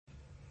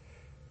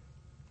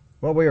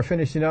Well, we are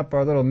finishing up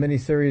our little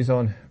mini-series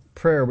on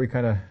prayer we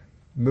kind of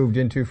moved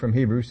into from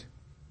Hebrews.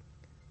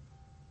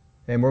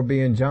 And we'll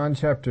be in John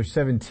chapter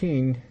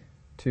 17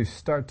 to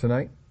start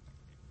tonight.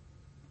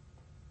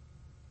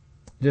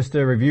 Just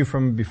a review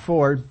from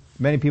before,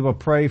 many people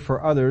pray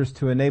for others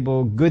to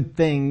enable good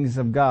things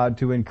of God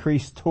to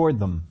increase toward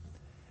them.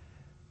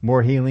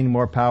 More healing,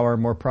 more power,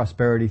 more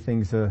prosperity,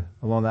 things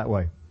along that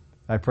way.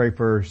 I pray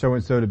for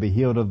so-and-so to be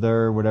healed of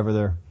their, whatever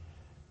their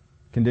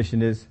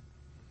condition is.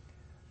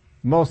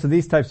 Most of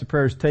these types of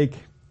prayers take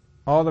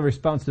all the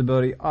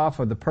responsibility off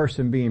of the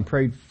person being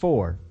prayed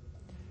for.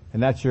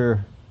 And that's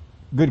your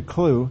good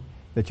clue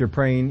that you're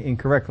praying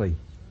incorrectly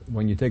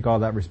when you take all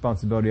that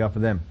responsibility off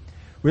of them.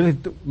 We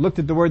looked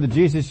at the word that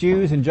Jesus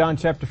used in John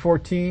chapter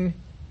 14,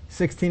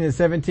 16 and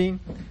 17,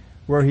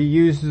 where he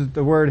uses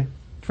the word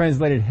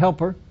translated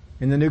helper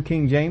in the New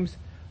King James.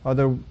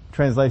 Other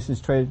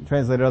translations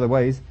translate it other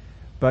ways.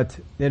 But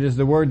it is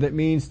the word that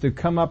means to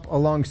come up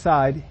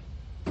alongside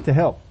to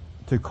help.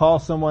 To call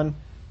someone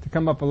to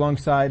come up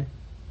alongside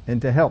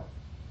and to help.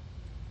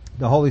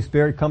 The Holy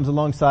Spirit comes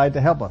alongside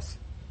to help us.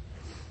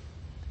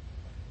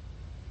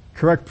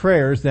 Correct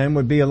prayers then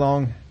would be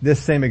along this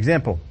same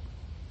example.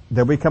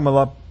 That we come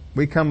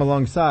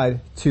alongside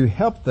to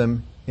help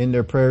them in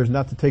their prayers,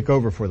 not to take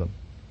over for them.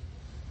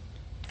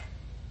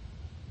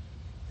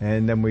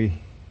 And then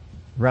we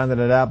rounded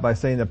it out by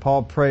saying that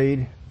Paul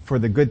prayed for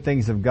the good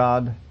things of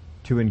God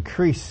to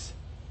increase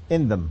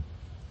in them.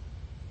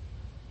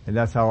 And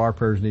that's how our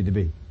prayers need to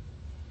be,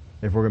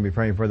 if we're going to be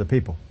praying for other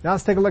people. Now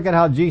let's take a look at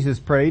how Jesus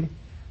prayed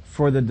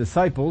for the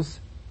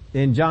disciples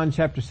in John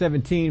chapter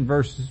 17,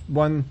 verses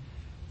 1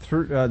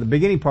 through the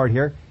beginning part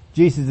here.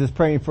 Jesus is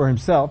praying for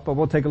himself, but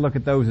we'll take a look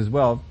at those as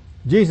well.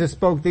 Jesus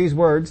spoke these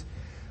words,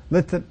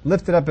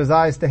 lifted up his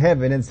eyes to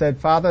heaven and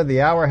said, Father,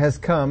 the hour has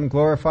come,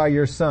 glorify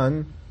your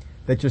Son,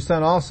 that your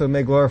Son also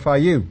may glorify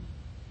you,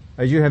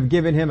 as you have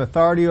given him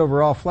authority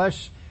over all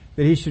flesh,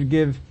 that he should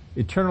give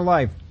eternal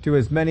life to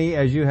as many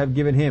as you have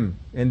given him.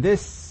 And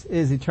this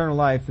is eternal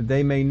life, that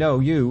they may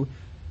know you,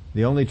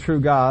 the only true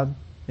God,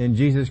 and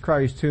Jesus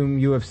Christ whom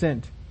you have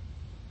sent.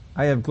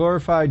 I have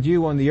glorified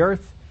you on the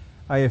earth.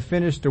 I have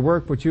finished the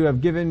work which you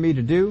have given me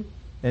to do.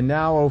 And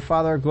now, O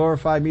Father,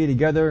 glorify me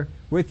together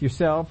with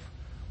yourself,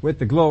 with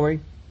the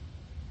glory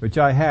which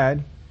I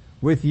had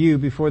with you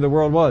before the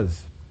world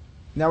was.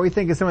 Now we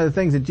think of some of the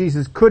things that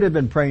Jesus could have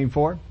been praying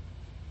for.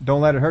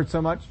 Don't let it hurt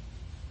so much.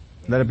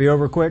 Let it be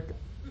over quick.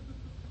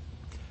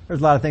 There's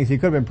a lot of things he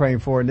could have been praying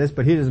for in this,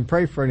 but he doesn't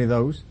pray for any of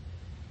those.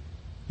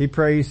 He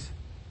prays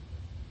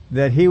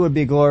that he would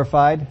be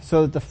glorified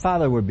so that the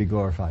Father would be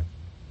glorified.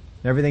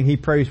 Everything he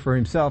prays for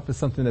himself is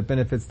something that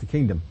benefits the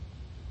kingdom.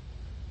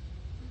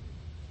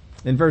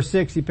 In verse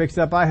 6 he picks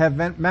up, I have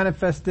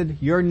manifested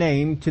your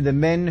name to the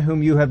men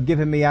whom you have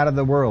given me out of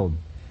the world.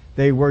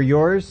 They were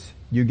yours,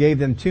 you gave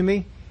them to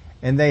me,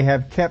 and they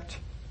have kept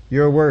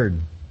your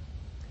word.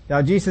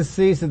 Now Jesus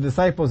sees the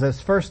disciples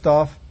as first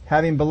off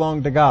having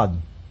belonged to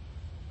God.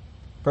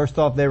 First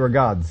off, they were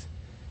God's.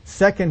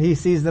 Second, he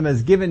sees them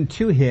as given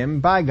to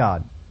him by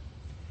God.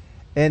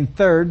 And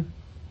third,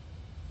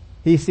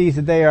 he sees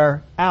that they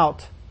are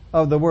out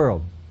of the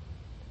world.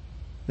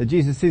 That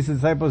Jesus sees the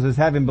disciples as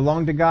having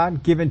belonged to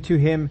God, given to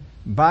him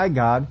by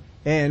God,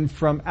 and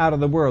from out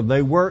of the world.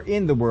 They were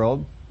in the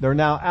world, they're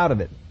now out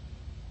of it.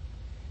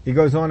 He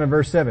goes on in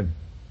verse 7.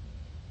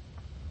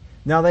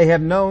 Now they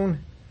have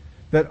known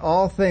that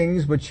all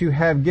things which you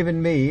have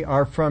given me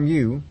are from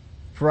you,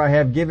 for I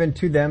have given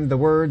to them the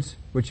words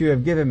which you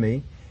have given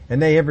me, and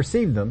they have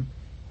received them,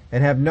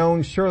 and have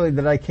known surely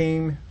that I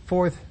came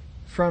forth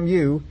from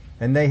you,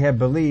 and they have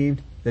believed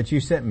that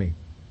you sent me.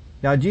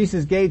 Now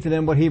Jesus gave to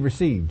them what he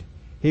received.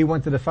 He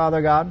went to the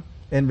Father God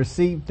and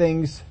received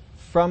things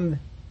from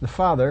the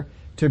Father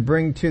to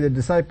bring to the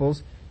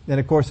disciples, and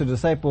of course the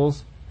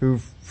disciples who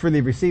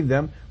freely received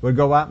them would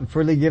go out and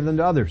freely give them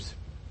to others.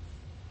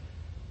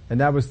 And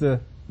that was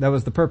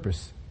the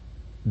purpose,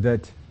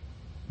 that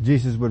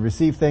Jesus would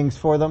receive things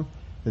for them,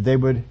 that they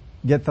would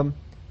get them.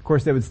 Of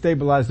course, they would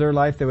stabilize their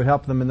life, they would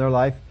help them in their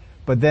life,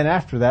 but then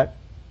after that,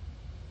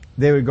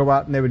 they would go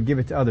out and they would give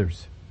it to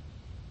others.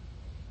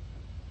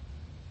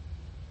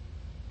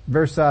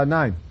 Verse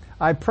 9,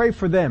 I pray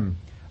for them.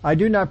 I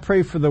do not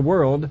pray for the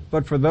world,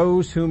 but for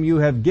those whom you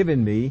have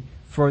given me,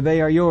 for they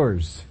are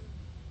yours.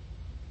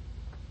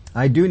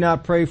 I do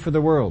not pray for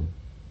the world.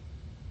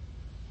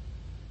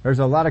 There's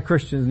a lot of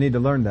Christians need to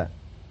learn that.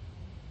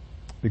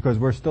 Because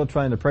we're still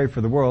trying to pray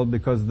for the world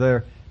because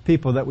they're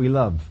people that we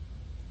love.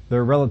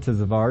 They're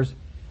relatives of ours.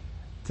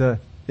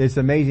 It's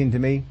amazing to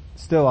me.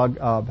 Still,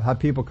 I'll have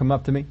people come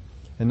up to me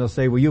and they'll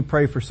say, will you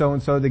pray for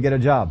so-and-so to get a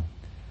job?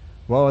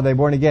 Well, are they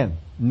born again?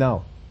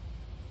 No.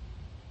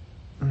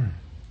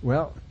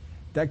 Well,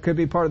 that could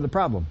be part of the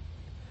problem.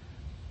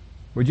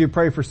 Would you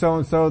pray for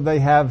so-and-so? They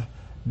have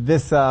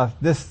this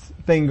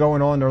thing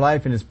going on in their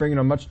life and it's bringing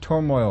them much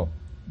turmoil.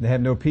 They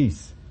have no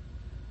peace.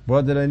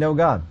 Well, do they know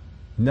God?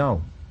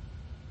 No.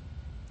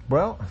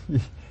 Well,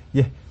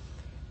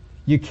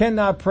 you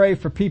cannot pray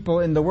for people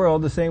in the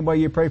world the same way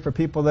you pray for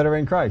people that are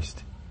in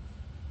Christ.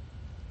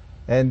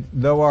 And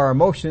though our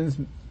emotions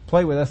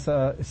play with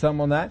us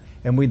some on that,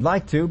 and we'd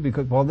like to,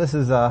 because, well, this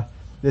is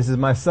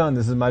my son,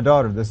 this is my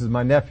daughter, this is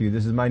my nephew,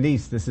 this is my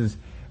niece, this is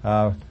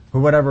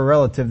whatever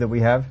relative that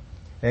we have,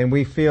 and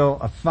we feel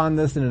a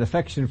fondness and an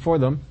affection for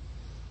them.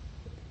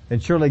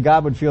 And surely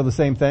God would feel the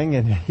same thing,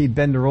 and He'd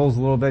bend the rules a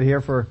little bit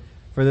here for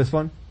this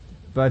one.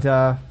 But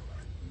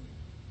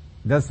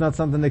that's not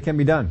something that can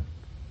be done.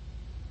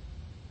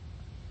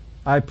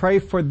 I pray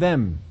for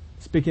them,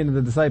 speaking to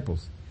the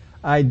disciples.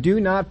 I do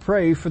not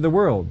pray for the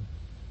world,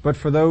 but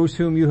for those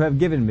whom you have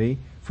given me,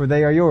 for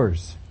they are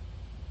yours.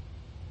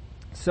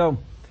 So,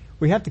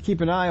 we have to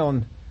keep an eye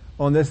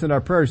on this in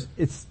our prayers.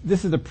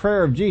 This is the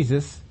prayer of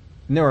Jesus,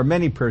 and there are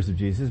many prayers of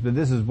Jesus, but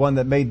this is one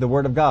that made the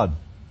Word of God.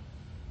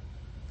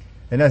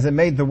 And as it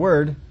made the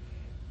Word,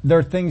 there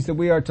are things that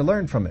we are to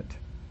learn from it.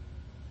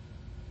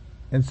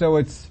 And so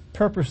it's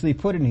purposely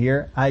put in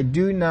here, I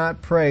do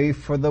not pray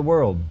for the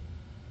world.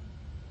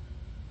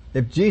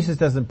 If Jesus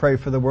doesn't pray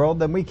for the world,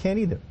 then we can't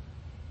either.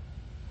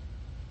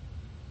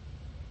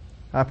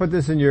 I put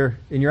this in your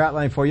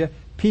outline for you.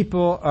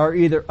 People are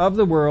either of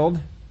the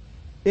world,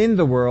 in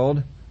the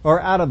world,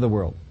 or out of the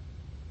world.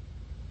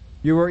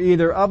 You are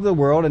either of the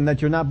world and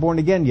that you're not born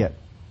again yet.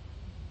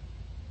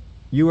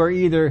 You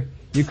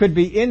could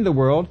be in the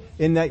world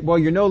in that, well,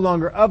 you're no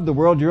longer of the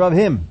world, you're of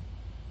Him.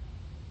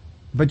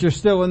 But you're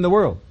still in the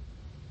world.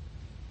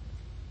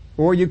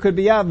 Or you could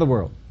be out of the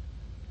world.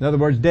 In other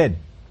words, dead.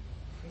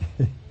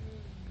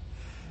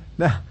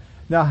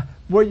 Now,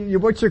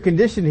 what's your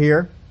condition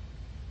here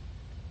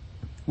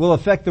will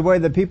affect the way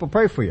that people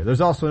pray for you.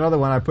 There's also another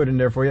one I put in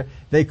there for you.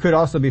 They could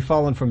also be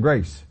fallen from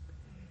grace.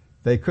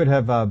 They could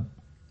have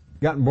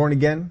gotten born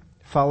again,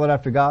 followed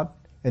after God,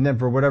 and then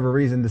for whatever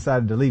reason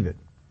decided to leave it.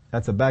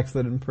 That's a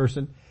backslidden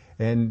person,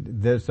 and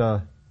there's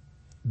a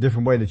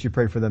different way that you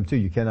pray for them too.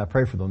 You cannot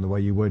pray for them the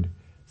way you would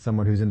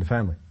someone who's in the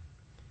family.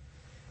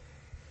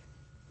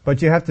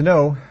 But you have to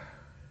know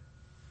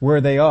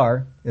where they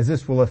are, as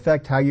this will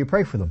affect how you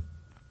pray for them.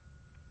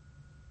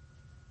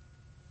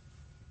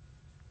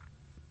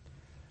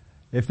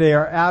 If they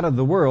are out of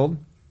the world,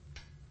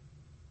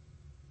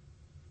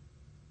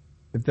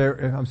 I think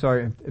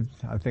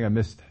I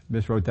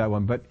miswrote that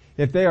one, but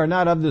if they are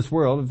not of this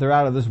world, if they're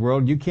out of this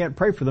world, you can't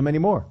pray for them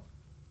anymore.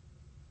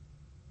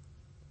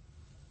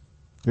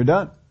 You're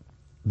done.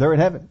 They're in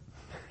heaven.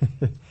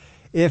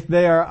 If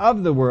they are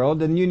of the world,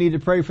 then you need to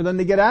pray for them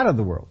to get out of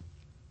the world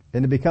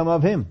and to become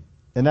of Him.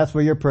 And that's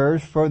where your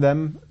prayers for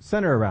them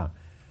center around.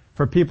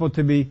 For people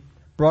to be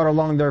brought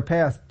along their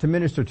path to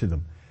minister to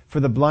them. For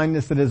the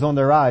blindness that is on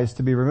their eyes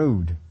to be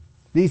removed.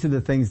 These are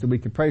the things that we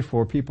can pray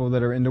for people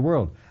that are in the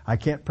world. I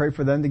can't pray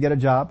for them to get a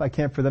job. I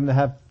can't pray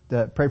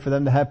for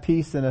them to have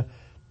peace in a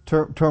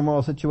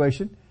turmoil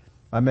situation.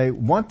 I may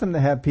want them to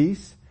have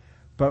peace,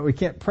 but we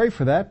can't pray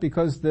for that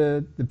because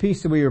the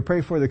peace that we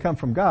pray for that come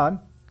from God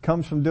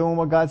comes from doing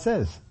what God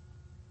says.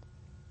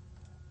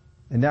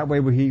 And that way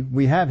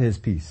we have His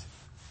peace.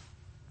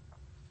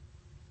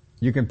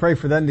 You can pray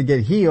for them to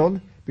get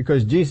healed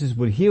because Jesus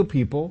would heal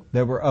people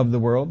that were of the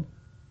world.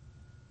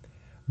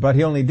 But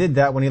He only did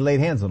that when He laid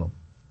hands on them.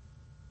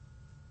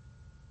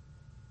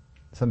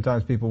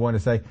 Sometimes people want to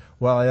say,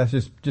 well, let's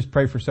just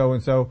pray for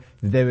so-and-so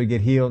that they would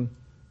get healed.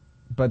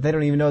 But they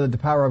don't even know that the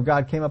power of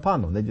God came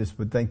upon them. They just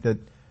would think that,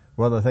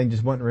 well, the thing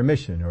just went in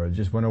remission or it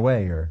just went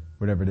away or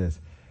whatever it is.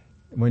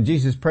 When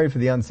Jesus prayed for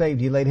the unsaved,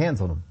 He laid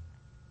hands on them.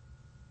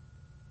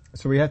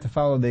 So we have to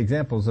follow the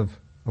examples of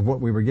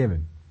what we were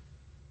given.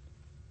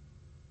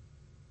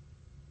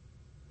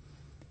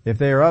 If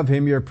they are of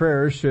Him, your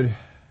prayers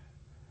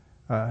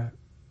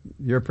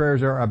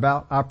are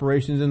about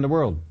operations in the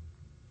world.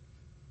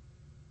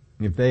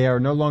 If they are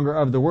no longer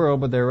of the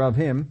world, but they're of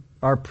Him,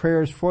 our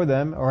prayers for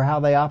them are how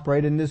they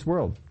operate in this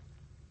world.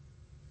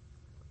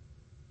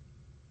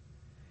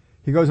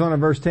 He goes on in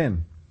verse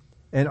 10.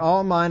 And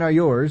all mine are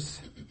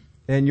yours,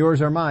 and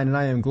yours are mine, and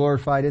I am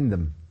glorified in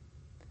them.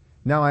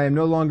 Now I am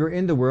no longer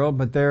in the world,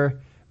 but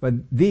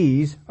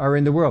these are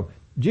in the world.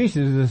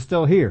 Jesus is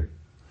still here.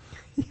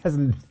 He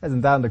hasn't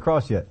died on the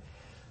cross yet.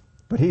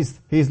 But he's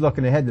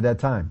looking ahead to that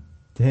time.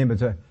 To Him,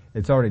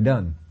 it's already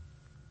done.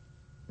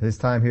 His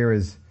time here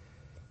is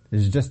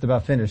just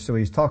about finished, so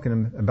He's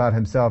talking about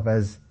Himself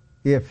as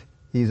if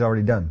He's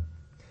already done.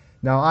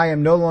 Now I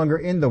am no longer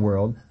in the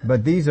world,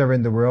 but these are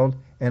in the world,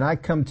 and I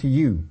come to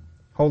you.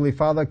 Holy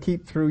Father,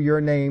 keep through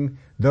your name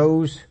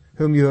those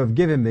whom you have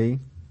given me,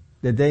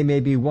 that they may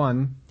be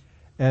one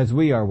as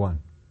we are one.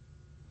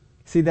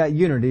 See, that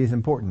unity is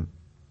important.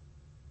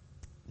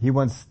 He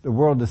wants the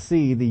world to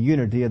see the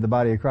unity of the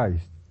body of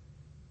Christ.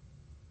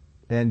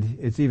 And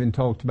it's even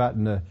talked about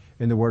in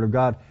the Word of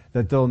God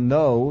that they'll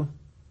know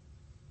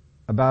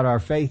about our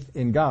faith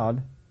in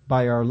God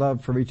by our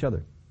love for each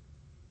other.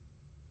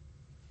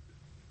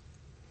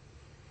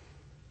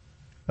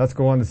 Let's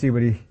go on to see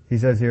what he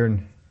says here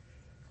in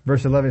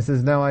verse 11. It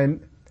says, now I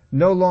am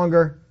no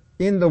longer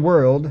in the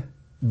world,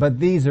 but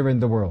these are in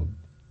the world.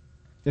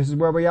 This is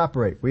where we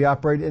operate. We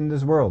operate in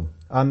this world.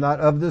 I'm not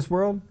of this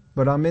world,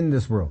 but I'm in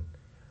this world.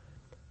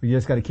 We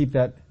just got to keep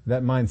that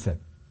mindset.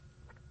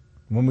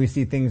 when we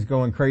see things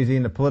going crazy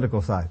in the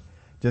political side.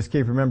 Just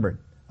keep remembering,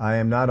 I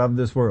am not of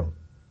this world.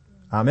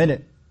 I'm in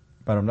it,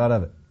 but I'm not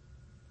of it.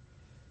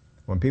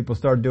 When people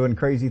start doing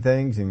crazy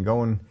things and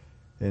going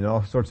in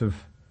all sorts of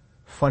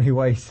funny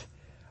ways,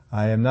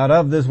 I am not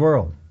of this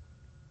world.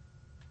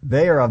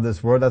 They are of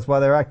this world, that's why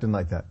they're acting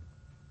like that.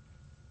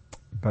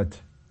 But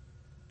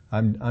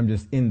I'm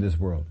just in this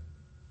world.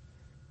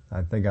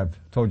 I think I've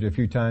told you a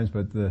few times,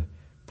 but the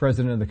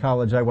president of the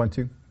college I went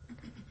to,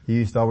 he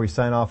used to always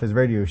sign off his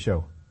radio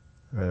show,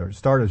 or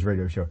start his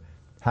radio show.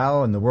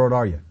 How in the world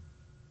are you?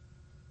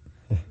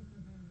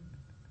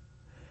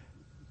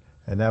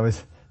 And that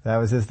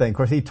was his thing. Of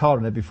course, he taught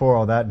on it before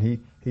all that, and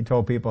he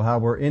told people how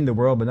we're in the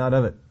world, but not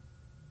of it.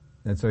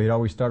 And so he'd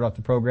always start off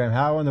the program,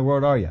 how in the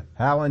world are you?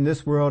 How in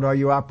this world are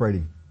you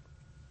operating?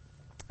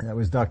 And that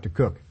was Dr.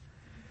 Cook.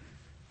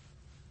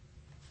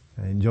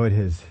 I enjoyed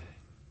his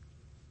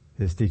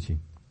teaching.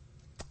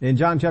 In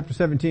John chapter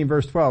 17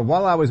 verse 12,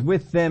 while I was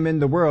with them in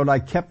the world, I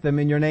kept them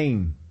in your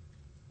name.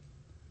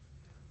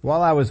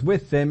 While I was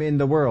with them in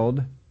the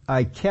world,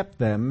 I kept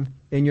them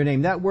in your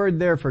name. That word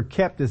there for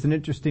kept is an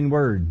interesting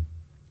word.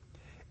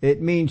 It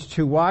means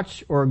to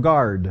watch or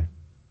guard.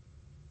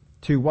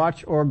 To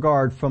watch or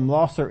guard from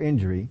loss or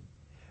injury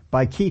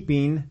by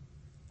keeping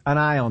an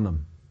eye on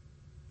them.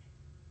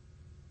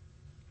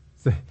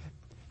 So,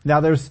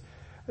 now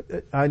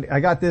I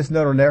got this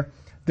note on there.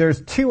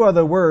 There's two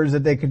other words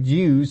that they could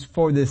use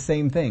for this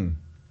same thing.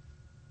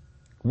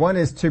 One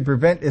is to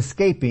prevent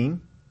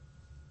escaping.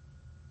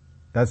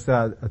 That's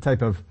a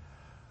type of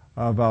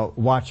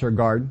watch or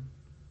guard.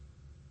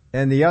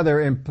 And the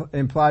other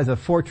implies a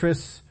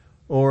fortress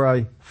or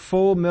a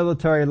full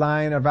military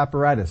line of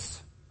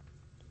apparatus.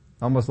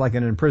 Almost like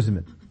an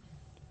imprisonment.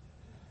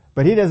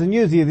 But he doesn't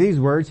use either of these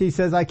words. He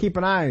says, I keep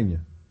an eye on you.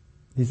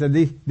 He said,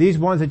 these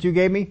ones that you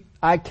gave me,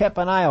 I kept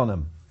an eye on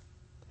them.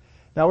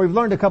 Now we've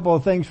learned a couple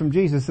of things from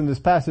Jesus in this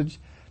passage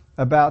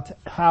about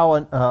how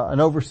an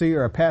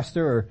overseer, a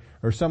pastor,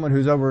 or someone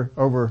who's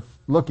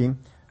overlooking,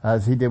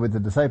 as he did with the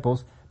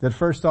disciples, that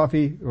first off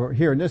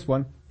here in this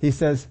one, he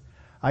says,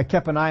 I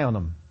kept an eye on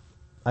them.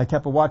 I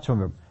kept a watch on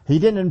them. He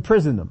didn't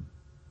imprison them.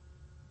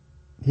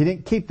 He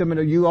didn't keep them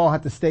and you all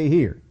have to stay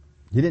here.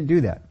 He didn't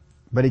do that.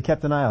 But he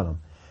kept an eye on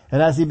them.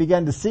 And as he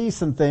began to see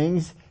some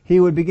things, he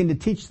would begin to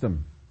teach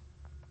them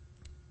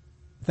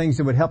things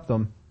that would help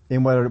them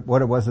in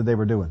what it was that they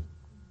were doing.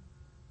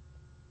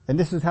 And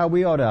this is how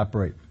we ought to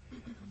operate.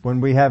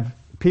 When we have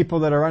people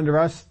that are under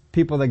us,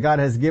 people that God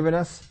has given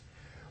us,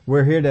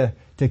 we're here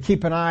to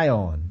keep an eye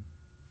on,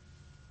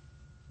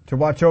 to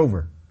watch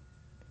over.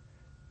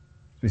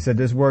 We said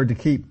this word to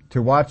keep,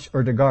 to watch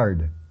or to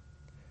guard.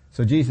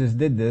 So Jesus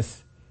did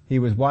this. He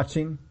was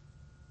watching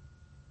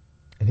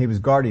and he was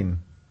guarding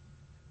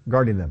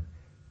them,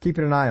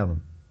 keeping an eye on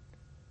them.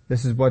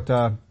 This is what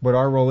our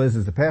role is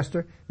as a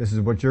pastor. This is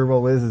what your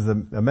role is as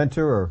a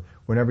mentor, or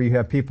whenever you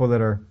have people that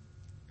are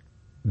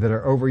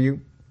over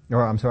you,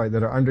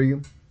 that are under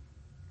you.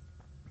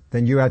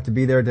 Then you have to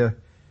be there to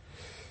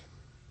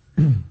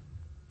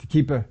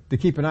keep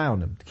an eye on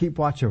them, to keep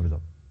watch over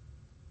them.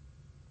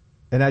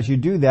 And as you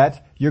do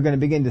that, you're going to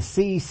begin to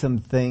see some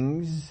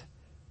things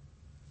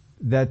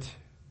that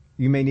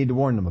you may need to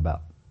warn them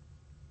about.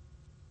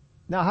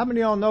 Now, how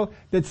many of y'all know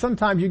that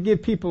sometimes you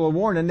give people a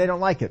warning and they don't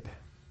like it?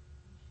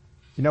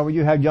 You know, when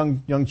you have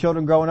young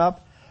children growing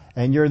up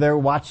and you're there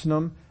watching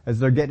them as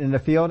they're getting in the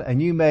field, and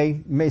you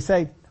may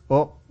say,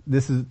 well,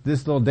 this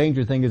little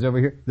danger thing is over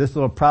here. This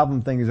little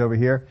problem thing is over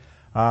here.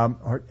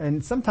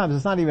 And sometimes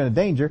it's not even a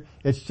danger.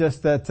 It's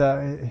just that,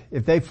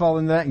 if they fall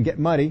into that and get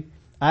muddy,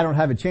 I don't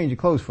have a change of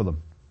clothes for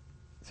them.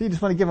 So you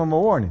just want to give them a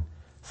warning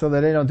so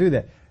that they don't do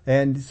that.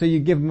 And so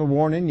you give them a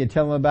warning, you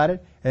tell them about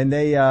it, and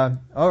they, all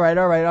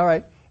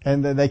right.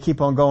 And they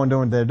keep on going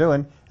doing what they're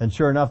doing, and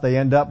sure enough they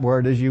end up where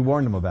it is you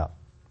warned them about.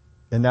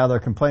 And now they're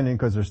complaining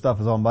because their stuff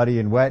is all muddy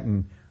and wet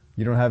and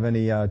you don't have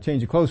any,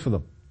 change of clothes for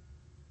them.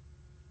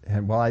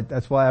 And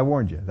that's why I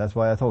warned you. That's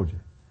why I told you.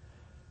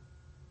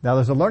 Now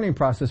there's a learning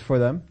process for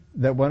them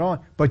that went on,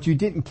 but you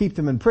didn't keep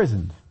them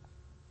imprisoned.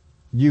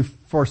 You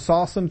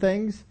foresaw some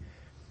things,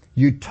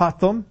 you taught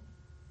them,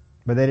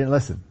 but they didn't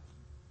listen.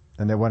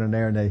 And they went in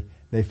there and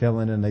they fell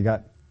in and they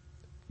got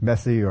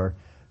messy, or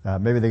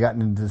maybe they got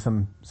into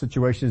some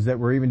situations that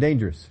were even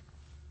dangerous.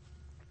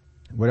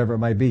 Whatever it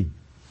might be.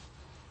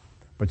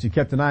 But you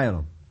kept an eye on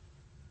them.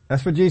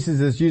 That's what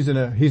Jesus is using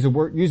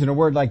using a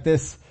word like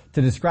this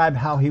to describe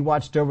how he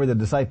watched over the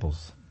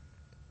disciples.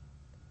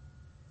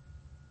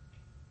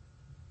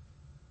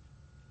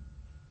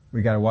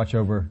 We got to watch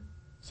over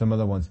some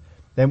other ones.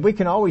 Then we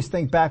can always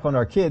think back on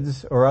our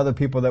kids or other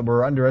people that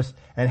were under us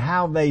and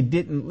how they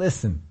didn't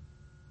listen.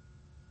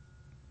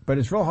 But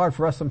it's real hard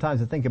for us sometimes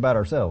to think about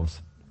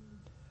ourselves.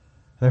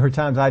 There were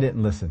times I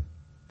didn't listen.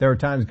 There were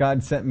times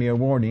God sent me a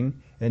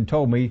warning and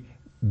told me,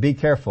 be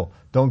careful.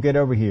 Don't get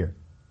over here.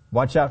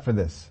 Watch out for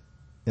this.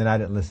 And I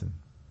didn't listen.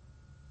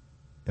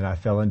 And I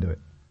fell into it.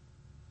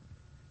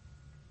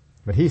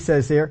 But he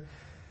says here,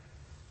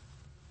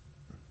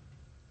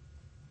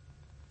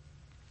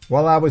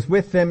 while I was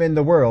with them in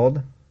the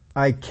world,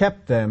 I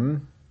kept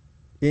them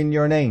in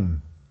your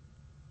name.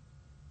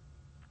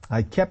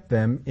 I kept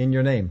them in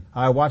your name.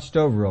 I watched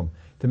over them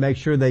to make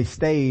sure they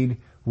stayed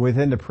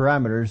within the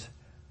parameters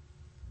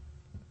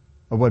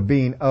of what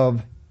being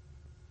of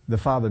the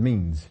Father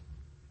means.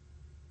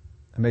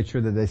 I made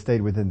sure that they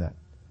stayed within that.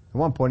 At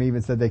one point he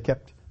even said they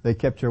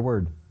kept your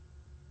word.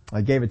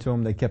 I gave it to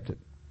them, they kept it.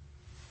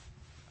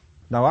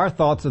 Now our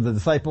thoughts of the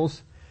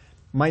disciples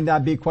might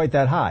not be quite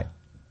that high.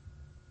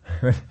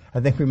 I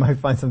think we might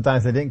find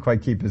sometimes they didn't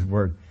quite keep his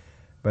word.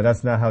 But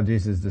that's not how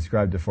Jesus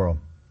described it for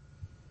them.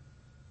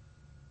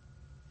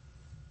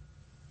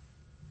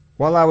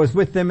 While I was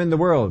with them in the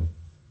world,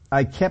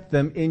 I kept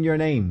them in your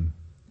name.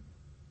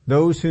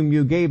 Those whom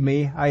you gave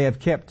me I have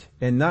kept,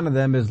 and none of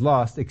them is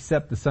lost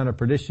except the son of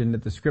perdition,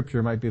 that the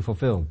scripture might be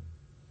fulfilled.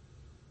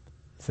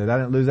 He said, I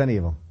didn't lose any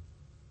of them.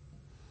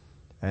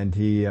 And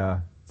he,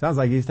 sounds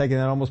like he's taking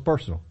that almost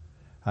personal.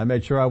 I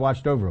made sure I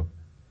watched over them.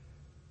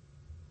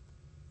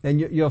 And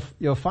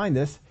you'll find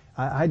this.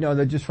 I know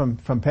that just from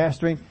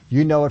pastoring,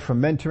 you know it from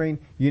mentoring,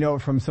 you know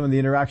it from some of the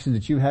interactions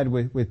that you had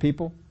with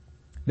people,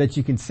 that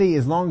you can see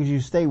as long as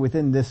you stay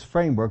within this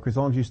framework, as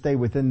long as you stay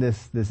within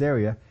this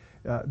area,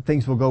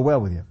 things will go well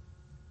with you.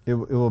 It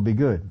will be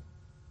good.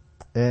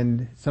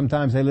 And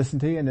sometimes they listen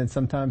to you and then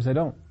sometimes they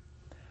don't.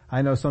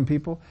 I know some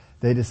people,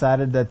 they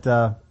decided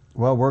that,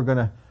 we're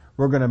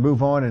gonna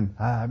move on, and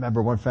I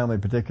remember one family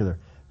in particular,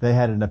 they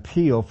had an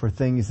appeal for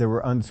things that were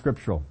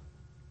unscriptural.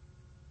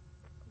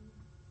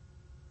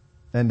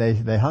 And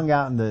they hung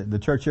out in the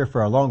church here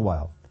for a long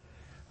while.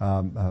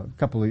 I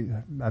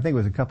think it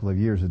was a couple of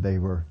years that they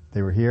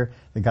were here.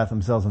 They got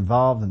themselves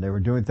involved and they were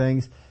doing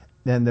things.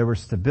 Then there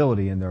was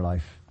stability in their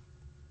life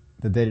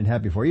that they didn't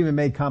have before. Even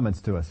made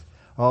comments to us.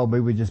 Oh,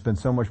 but we've just been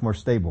so much more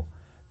stable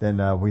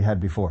than we had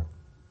before.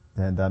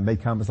 And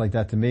made comments like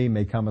that to me,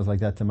 made comments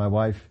like that to my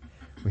wife.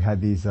 We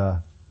had these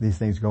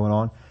things going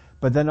on.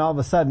 But then all of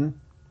a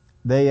sudden,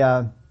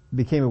 they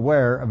became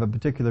aware of a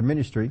particular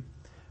ministry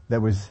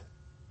that was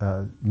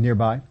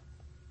nearby,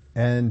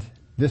 and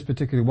this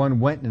particular one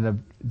went in a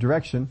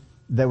direction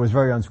that was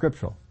very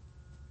unscriptural,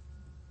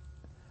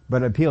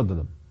 but it appealed to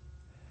them.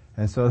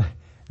 And so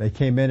they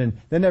came in,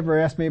 and they never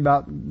asked me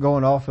about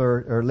going off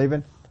or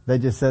leaving. They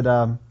just said,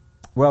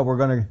 we're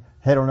going to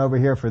head on over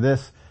here for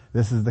this.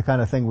 This is the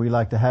kind of thing we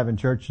like to have in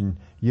church, and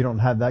you don't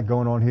have that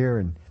going on here,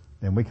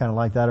 and we kind of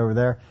like that over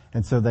there.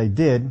 And so they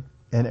did,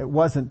 and it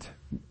wasn't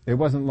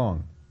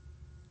long.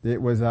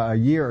 It was a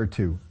year or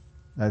two,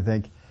 I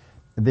think.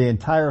 The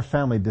entire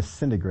family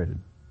disintegrated.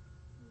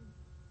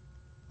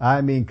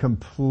 I mean,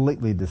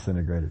 completely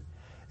disintegrated.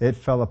 It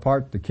fell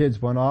apart. The kids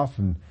went off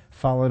and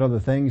followed other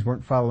things,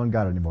 weren't following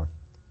God anymore.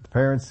 The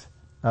parents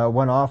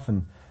went off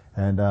and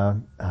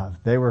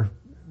they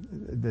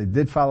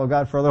did follow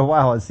God for a little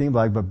while, it seemed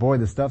like, but boy,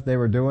 the stuff they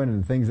were doing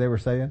and the things they were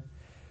saying.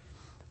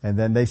 And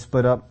then they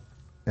split up,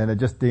 and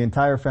the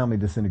entire family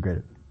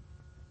disintegrated.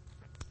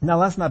 Now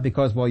that's not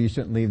because, you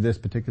shouldn't leave this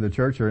particular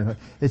church or anything.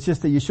 It's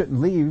just that you shouldn't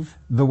leave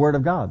the Word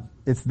of God.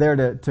 It's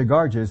there to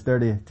guard you. It's there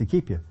to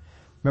keep you.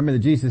 Remember that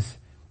Jesus,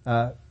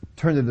 turned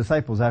to the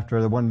disciples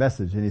after the one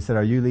message and he said,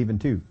 are you leaving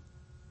too?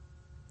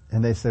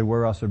 And they said,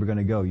 where else are we going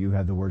to go? You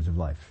have the words of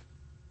life.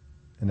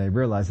 And they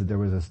realized that there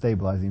was a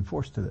stabilizing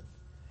force to it.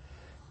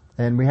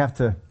 And we have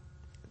to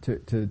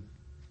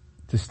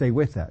stay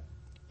with that.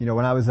 You know,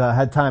 when I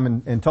had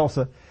time in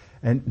Tulsa,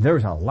 and there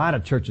was a lot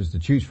of churches to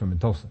choose from in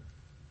Tulsa.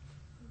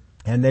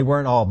 And they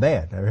weren't all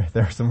bad.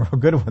 There are some real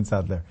good ones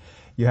out there.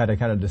 You had to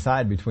kind of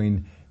decide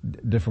between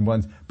different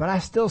ones. But I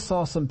still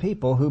saw some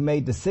people who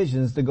made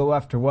decisions to go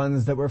after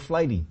ones that were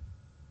flighty.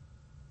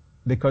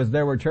 Because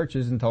there were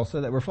churches in Tulsa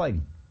that were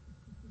flighty.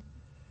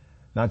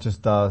 Not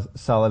just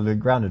solidly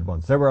grounded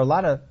ones. There were a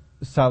lot of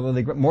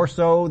more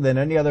so than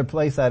any other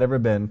place I'd ever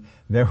been.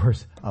 There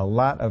was a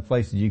lot of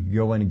places you could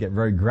go in and get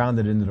very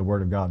grounded into the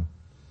Word of God.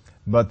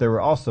 But there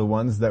were also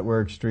ones that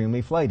were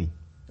extremely flighty.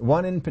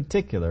 One in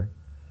particular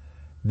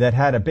that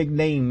had a big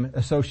name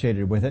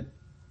associated with it.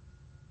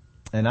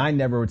 And I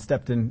never would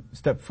step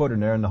foot in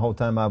there, and the whole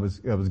time I was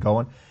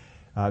going,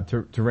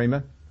 to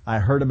Rhema. I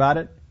heard about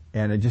it,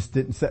 and it just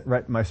didn't sit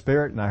right in my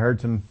spirit,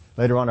 and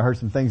later on I heard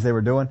some things they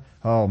were doing.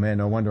 Oh man,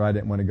 no wonder I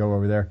didn't want to go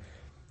over there.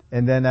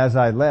 And then as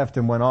I left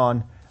and went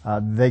on,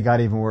 they got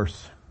even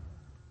worse.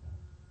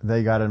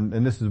 They got,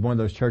 and this is one of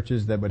those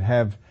churches that would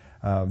have,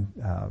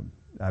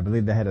 I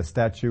believe they had a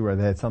statue or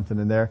they had something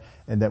in there,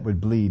 and that would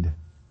bleed.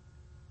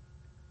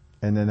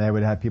 And then they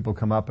would have people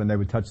come up and they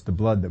would touch the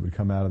blood that would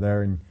come out of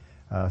there and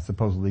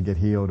supposedly get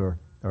healed or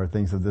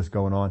things of this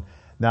going on.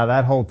 Now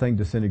that whole thing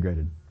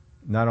disintegrated.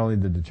 Not only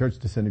did the church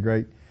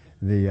disintegrate,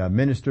 the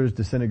ministers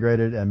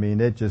disintegrated. I mean,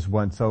 it just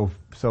went so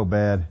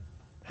bad.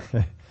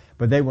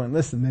 But they wouldn't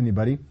listen to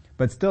anybody.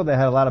 But still they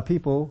had a lot of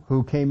people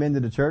who came into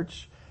the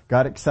church,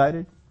 got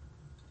excited.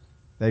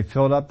 They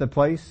filled up the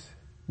place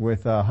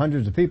with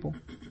hundreds of people.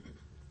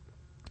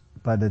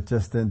 But it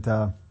just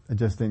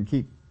didn't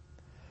keep.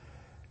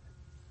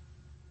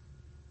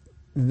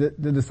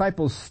 The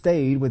disciples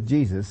stayed with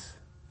Jesus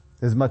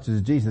as much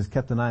as Jesus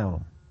kept an eye on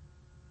them.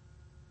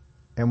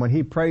 And when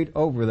he prayed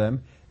over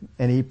them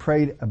and he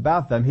prayed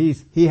about them.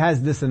 He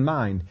has this in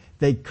mind.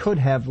 They could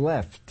have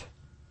left,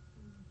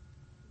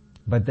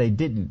 but they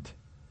didn't.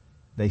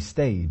 They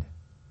stayed.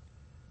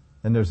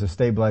 And there's a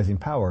stabilizing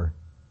power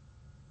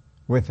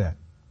with that.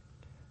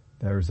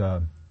 There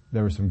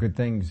were some good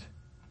things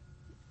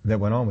that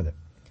went on with it.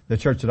 The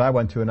church that I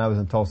went to when I was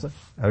in Tulsa,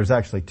 there was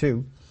actually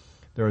two.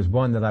 There was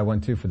one that I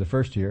went to for the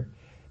first year,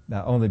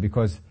 only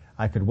because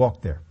I could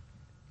walk there.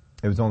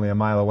 It was only a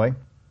mile away,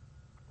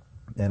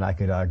 and I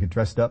could get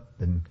dressed up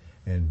and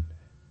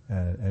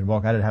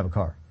walk. I didn't have a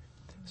car,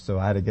 so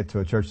I had to get to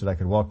a church that I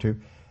could walk to,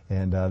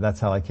 and that's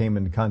how I came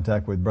into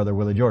contact with Brother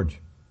Willie George.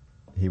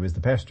 He was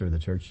the pastor of the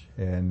church,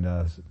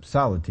 and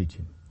solid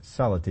teaching.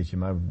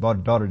 My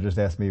daughter just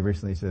asked me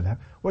recently, she said,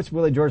 "What's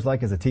Willie George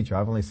like as a teacher?"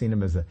 I've only seen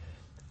him as a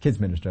kids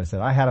minister. I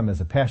said, I had him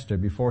as a pastor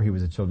before he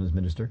was a children's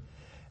minister,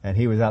 and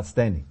he was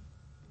outstanding.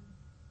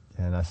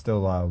 And I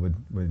still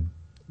would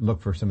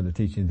look for some of the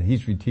teaching.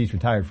 He's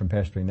retired from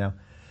pastoring now.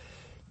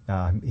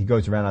 He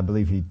goes around, I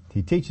believe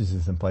he teaches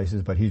in some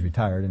places, but he's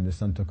retired, and his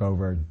son took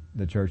over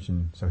the church,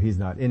 and so he's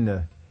not in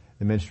the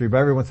ministry. But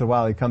every once in a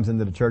while he comes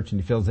into the church and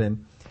he fills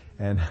in.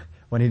 And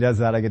when he does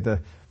that, I get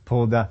to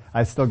pull down.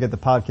 I still get the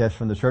podcast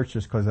from the church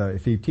just because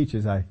if he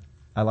teaches, I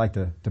like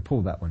to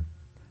pull that one.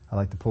 I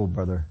like to pull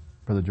Brother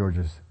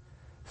George's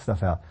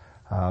stuff out.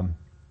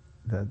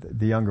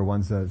 The younger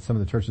ones, some of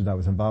the churches I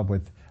was involved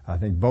with, I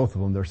think both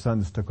of them, their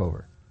sons took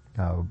over.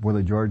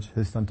 Willie George,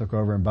 his son took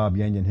over, and Bob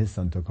Yanyan, his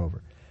son took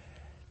over.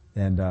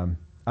 And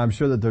I'm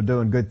sure that they're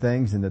doing good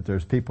things and that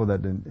there's people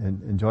that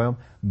enjoy them,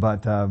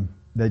 but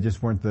they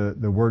just weren't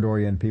the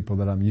word-oriented people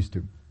that I'm used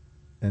to.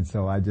 And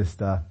so I just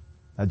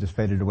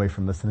faded away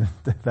from listening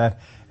to that,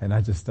 and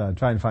I just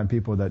try and find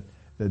people that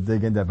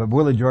dig into that. But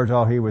Willie George,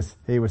 he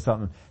was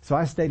something. So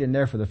I stayed in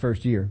there for the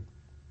first year.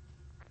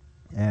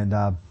 And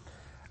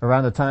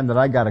around the time that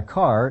I got a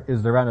car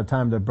is around the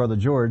time that Brother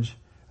George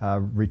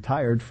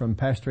retired from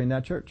pastoring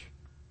that church.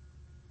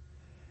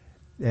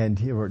 And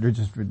he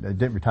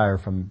didn't retire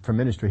from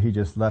ministry. He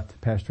just left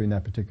pastoring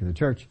that particular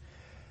church.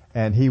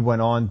 And he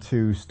went on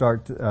to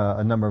start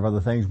a number of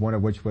other things, one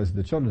of which was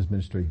the children's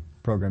ministry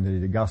program that he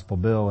did, Gospel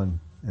Bill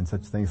and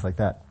such things like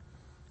that.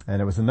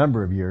 And it was a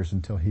number of years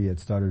until he had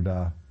started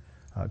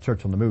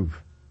Church on the Move.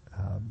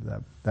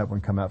 That one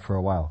come out for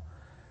a while.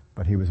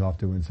 But he was off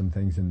doing some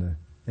things in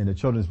the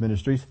children's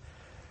ministries.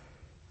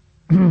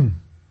 And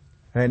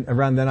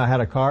around then I had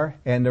a car,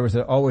 and there was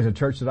always a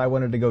church that I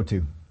wanted to go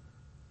to.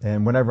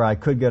 And whenever I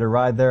could get a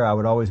ride there, I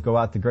would always go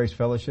out to Grace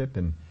Fellowship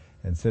and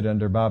sit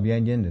under Bob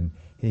Yanyan, and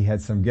he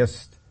had some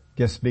guest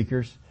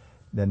speakers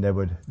then that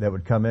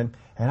would come in.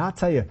 And I'll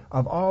tell you,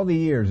 of all the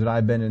years that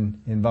I've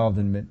been involved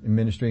in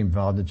ministry,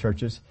 involved in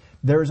churches,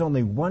 there is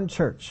only one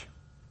church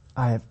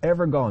I have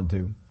ever gone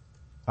to,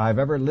 I've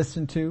ever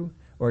listened to,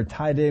 or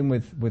tied in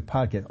with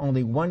podcast.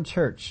 Only one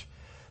church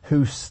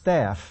whose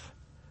staff,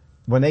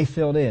 when they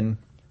filled in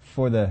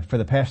for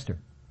the pastor,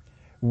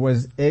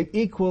 was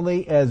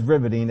equally as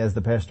riveting as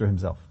the pastor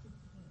himself.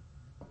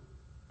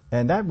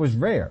 And that was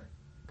rare,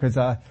 because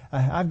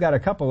I've got a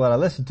couple that I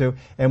listen to,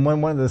 and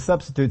when one of the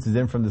substitutes is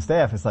in from the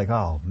staff, it's like,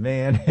 oh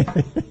man.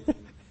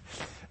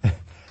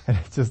 And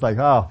it's just like,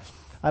 oh,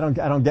 I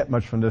don't get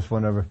much from this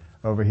one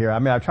over here. I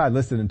mean, I tried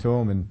listening to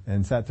them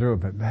and sat through it,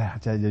 but man, I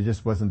tell you, it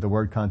just wasn't the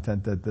word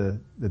content that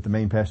the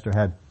main pastor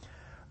had.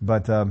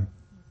 But Brother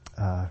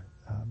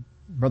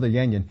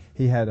Yanyan,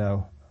 he had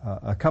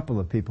a couple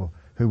of people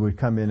who would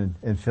come in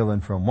and fill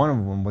in for him. One of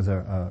them was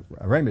a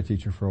Rhema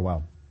teacher for a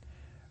while.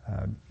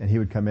 And he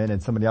would come in,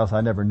 and somebody else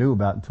I never knew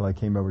about until I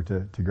came over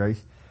to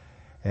Grace.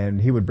 And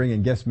he would bring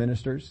in guest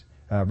ministers.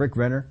 Rick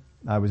Renner,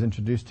 I was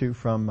introduced to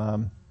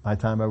from my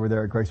time over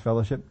there at Grace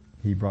Fellowship.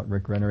 He brought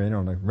Rick Renner in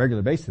on a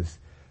regular basis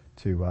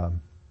to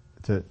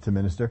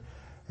minister,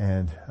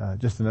 and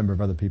just a number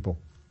of other people.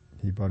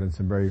 He brought in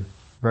some very,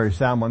 very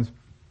sound ones.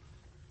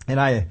 And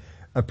I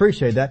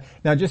appreciate that.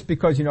 Now, just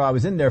because, I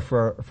was in there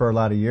for a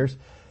lot of years,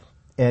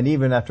 and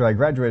even after I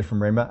graduated from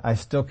Rhema, I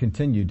still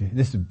continued.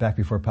 This is back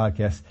before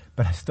podcasts,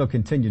 but I still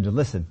continued to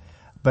listen.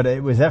 But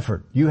it was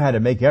effort. You had to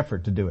make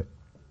effort to do it.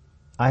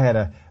 I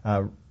had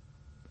to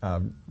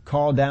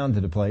call down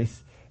to the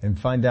place and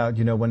find out,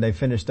 when they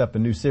finished up a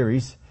new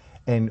series,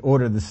 and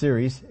order the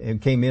series.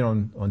 It came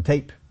in on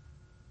tape,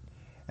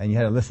 and you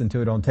had to listen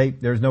to it on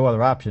tape. There was no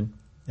other option.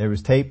 It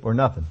was tape or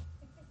nothing.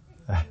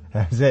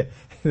 That was it.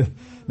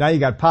 Now you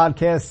got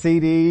podcasts,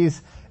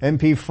 CDs,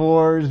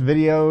 MP4s,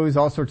 videos,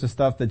 all sorts of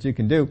stuff that you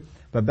can do.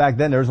 But back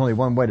then there was only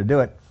one way to do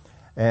it.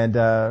 And,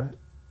 I'd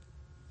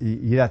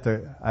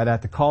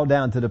have to call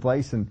down to the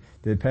place, and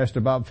did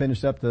Pastor Bob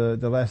finish up the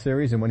last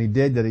series? And when he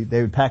did,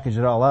 they would package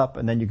it all up,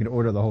 and then you could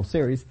order the whole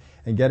series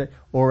and get it.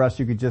 Or else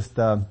you could just,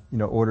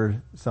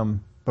 order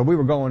some. But we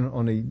were going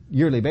on a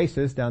yearly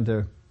basis down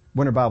to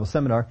Winter Bible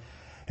Seminar.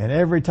 And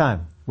every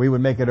time we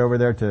would make it over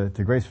there to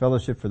Grace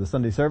Fellowship for the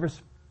Sunday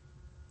service,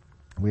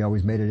 we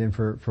always made it in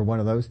for one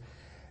of those.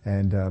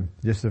 And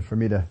just for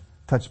me to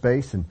touch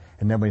base, and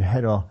then we'd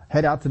head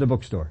out to the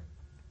bookstore.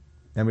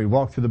 And we'd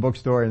walk through the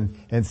bookstore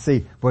and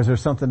see, was there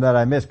something that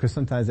I missed? Because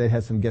sometimes they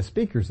had some guest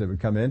speakers that would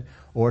come in,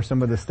 or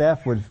some of the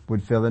staff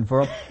would fill in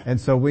for them.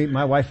 And so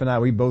my wife and I,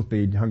 we both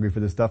be hungry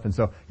for this stuff. And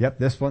so, yep,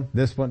 this one.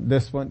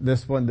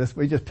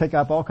 We just pick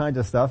up all kinds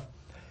of stuff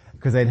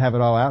because they'd have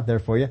it all out there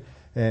for you.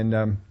 And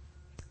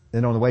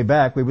then on the way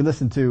back, we would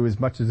listen to as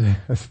much as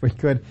we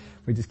could.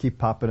 We just keep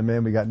popping them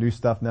in. We got new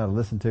stuff now to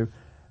listen to,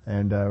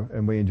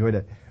 and we enjoyed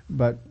it.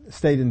 But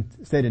stayed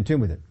in tune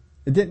with it.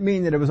 It didn't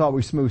mean that it was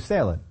always smooth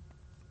sailing.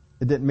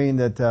 It didn't mean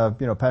that,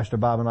 Pastor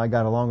Bob and I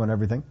got along on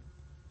everything,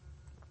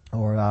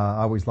 or I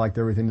always liked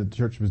everything that the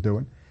church was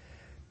doing.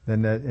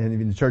 And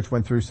even the church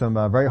went through some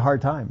very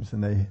hard times,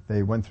 and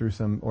they went through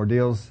some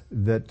ordeals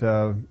that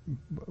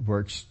were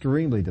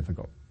extremely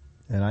difficult.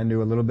 And I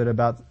knew a little bit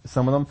about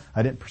some of them.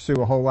 I didn't pursue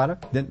a whole lot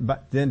of it.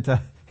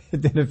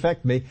 It didn't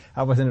affect me.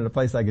 I wasn't in a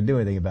place I could do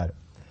anything about it.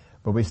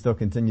 But we still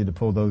continued to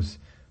pull those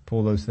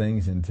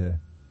things and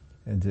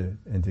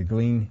to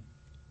glean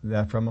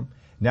that from them.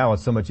 Now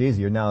it's so much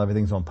easier. Now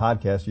everything's on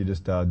podcast. You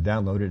just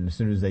download it, and as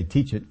soon as they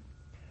teach it,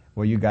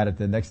 well, you got it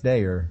the next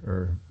day,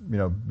 or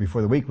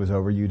before the week was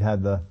over, you'd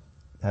have the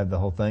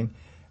whole thing,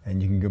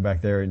 and you can go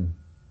back there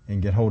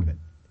and get hold of it.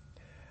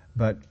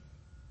 But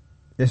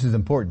this is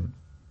important.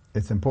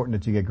 It's important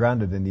that you get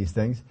grounded in these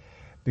things,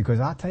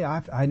 because I'll tell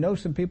you, I know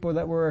some people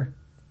that were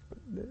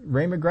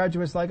Rhema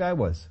graduates like I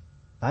was.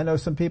 I know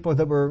some people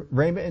that were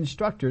Rhema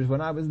instructors when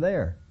I was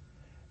there,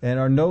 and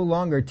are no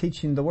longer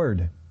teaching the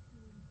Word.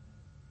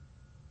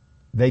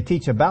 They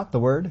teach about the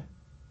Word.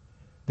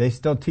 They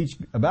still teach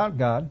about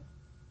God.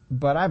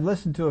 But I've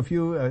listened to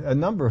a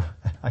number,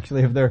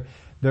 actually, of their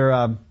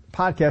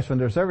podcasts from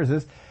their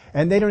services,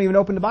 and they don't even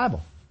open the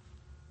Bible.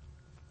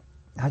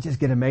 I just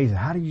get amazed.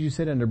 How did you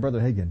sit under Brother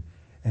Hagin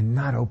and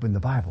not open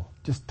the Bible?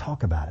 Just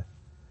talk about it.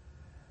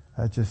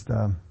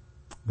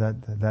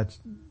 That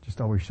just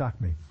always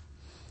shocked me.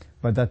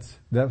 But that's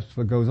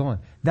what goes on.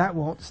 That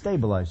won't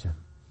stabilize you.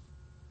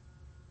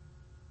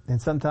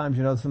 And sometimes,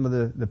 some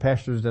of the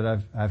pastors that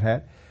I've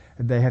had,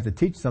 they have to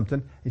teach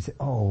something. You say,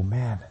 oh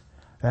man,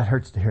 that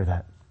hurts to hear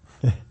that.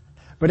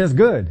 But it's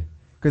good,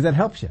 because that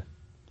helps you.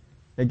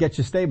 It gets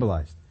you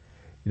stabilized.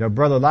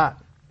 Brother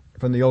Lot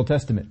from the Old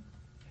Testament,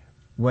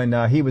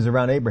 when he was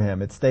around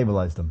Abraham, it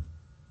stabilized him.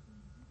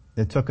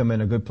 It took him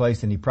in a good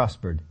place and he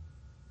prospered.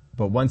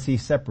 But once he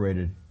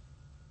separated,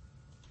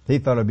 he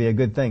thought it'd be a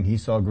good thing. He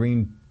saw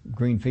green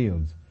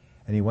fields,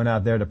 and he went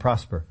out there to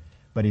prosper.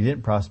 But he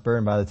didn't prosper,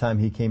 and by the time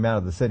he came out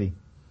of the city,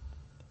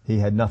 he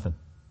had nothing.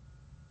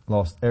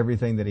 Lost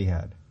everything that he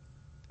had.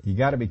 You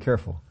gotta be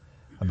careful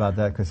about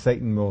that, because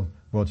Satan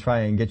will try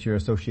and get your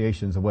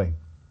associations away.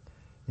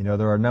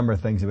 There are a number of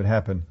things that would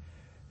happen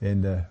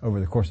over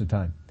the course of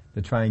time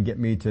to try and get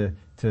me to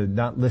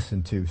not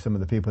listen to some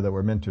of the people that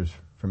were mentors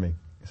for me.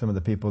 Some of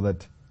the people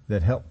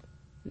that helped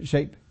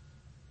shape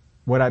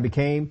what I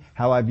became,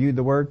 how I viewed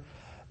the Word.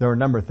 There were a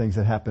number of things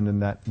that happened in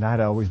that, and I had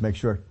to always make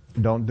sure,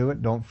 don't do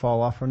it, don't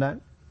fall off from that.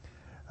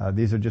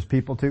 These are just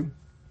people too,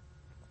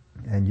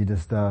 and you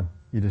just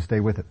stay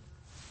with it.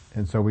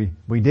 And so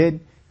we did,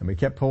 and we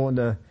kept pulling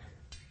the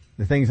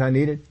things I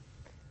needed,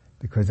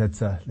 because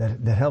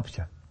that helps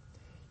you.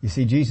 You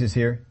see, Jesus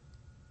here,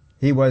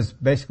 he was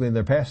basically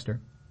their pastor,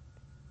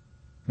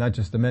 not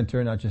just a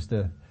mentor, not just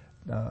a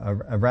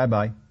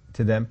rabbi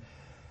to them.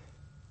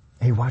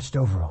 He watched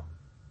over them,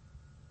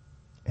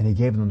 and he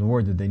gave them the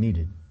word that they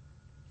needed,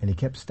 and he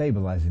kept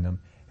stabilizing them.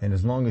 And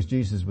as long as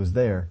Jesus was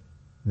there,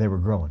 they were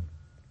growing.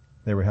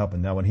 They were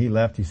helping. Now when he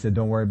left, he said,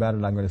 don't worry about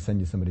it. I'm going to send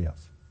you somebody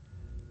else.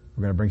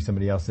 We're going to bring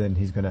somebody else in.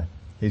 He's going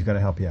to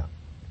help you out.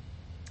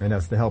 And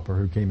that's the helper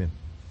who came in.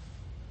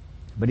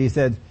 But he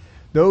said,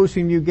 those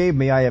whom you gave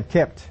me I have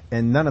kept,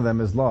 and none of them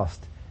is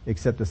lost,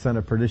 except the son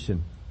of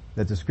perdition,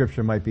 that the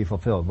scripture might be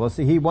fulfilled. Well,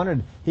 see,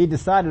 he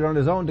decided on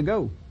his own to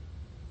go.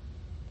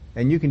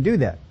 And you can do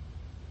that.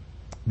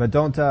 But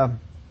don't,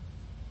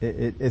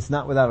 it's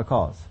not without a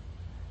cause.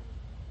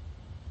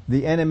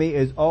 The enemy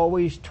is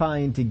always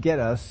trying to get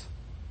us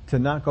to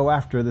not go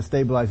after the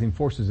stabilizing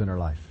forces in our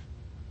life.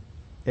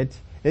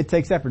 It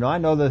takes effort. Now, I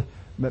know that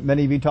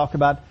many of you talk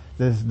about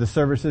the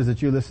services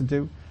that you listen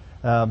to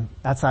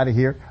outside of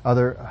here,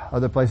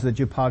 other places that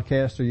you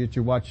podcast or that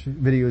you watch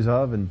videos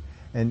of,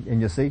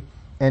 and you'll see.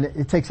 And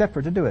it takes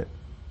effort to do it.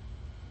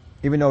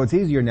 Even though it's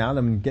easier now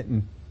than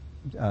getting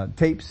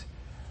tapes,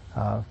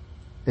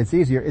 it's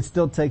easier. It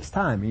still takes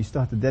time. You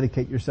still have to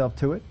dedicate yourself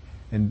to it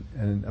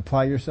and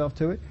apply yourself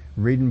to it.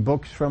 Reading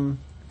books from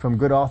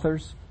good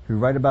authors who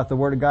write about the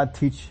Word of God,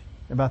 teach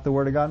about the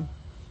Word of God.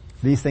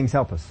 These things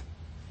help us.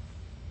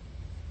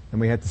 And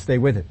we have to stay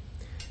with it.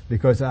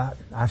 Because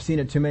I've seen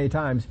it too many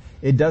times.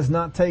 It does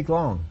not take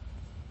long.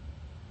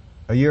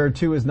 A year or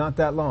two is not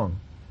that long.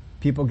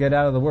 People get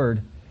out of the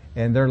Word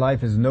and their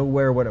life is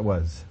nowhere what it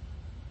was.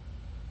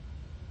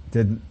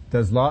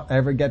 Does Lot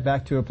ever get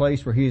back to a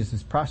place where he is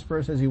as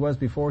prosperous as he was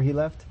before he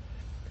left?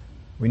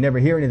 We never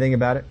hear anything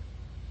about it.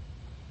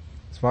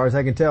 As far as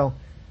I can tell,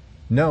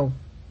 no.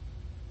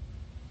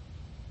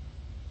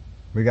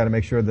 We got to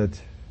make sure that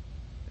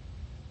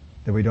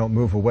we don't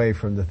move away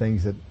from the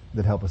things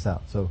that help us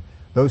out. So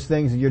Those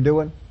things that you're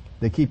doing,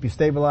 they keep you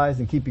stabilized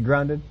and keep you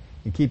grounded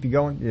and keep you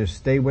going. You just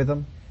stay with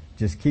them.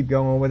 Just keep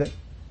going with it.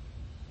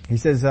 He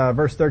says,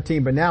 verse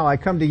 13, but now I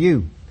come to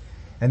you,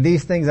 and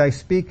these things I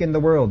speak in the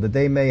world, that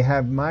they may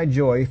have my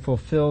joy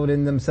fulfilled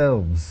in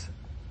themselves.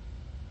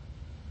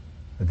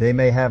 That they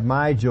may have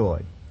my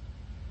joy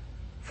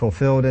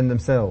fulfilled in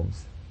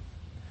themselves.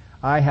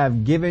 I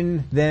have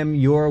given them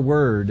your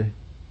word,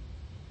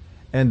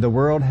 and the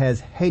world has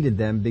hated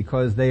them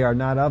because they are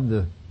not of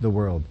the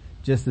world,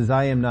 just as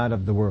I am not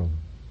of the world.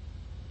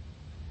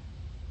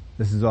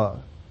 This is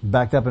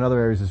backed up in other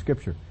areas of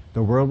Scripture.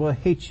 The world will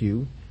hate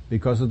you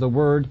because of the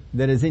word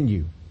that is in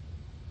you.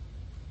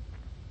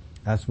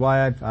 That's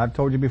why I've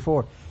told you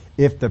before,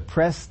 if the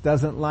press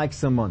doesn't like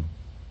someone,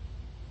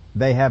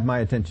 they have my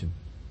attention.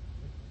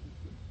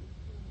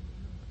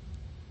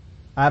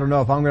 I don't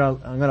know if I'm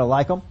gonna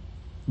like them,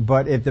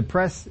 but if the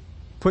press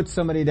puts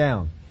somebody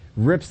down,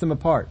 rips them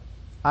apart,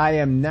 I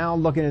am now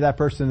looking at that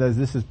person as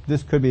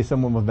this could be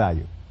someone with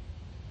value.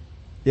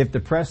 If the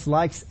press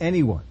likes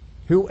anyone,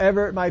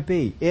 whoever it might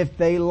be, if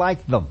they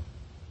like them,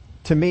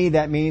 to me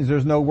that means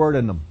there's no word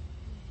in them.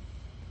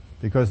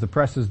 Because the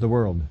press is the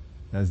world,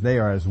 as they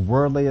are as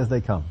worldly as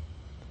they come.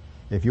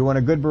 If you want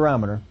a good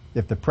barometer,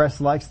 if the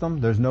press likes them,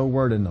 there's no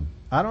word in them.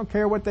 I don't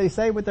care what they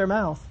say with their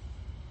mouth.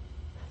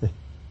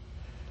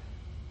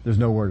 There's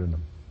no word in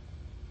them.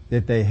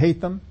 If they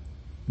hate them,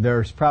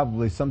 there's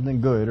probably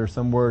something good or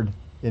some word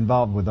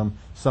involved with them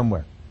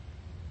somewhere.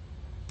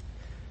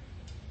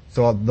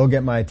 So they'll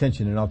get my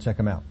attention and I'll check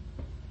them out.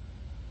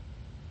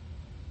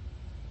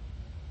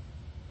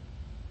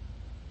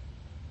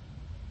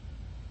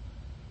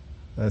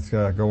 Let's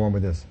go on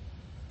with this.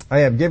 I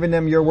have given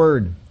them your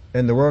word,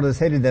 and the world has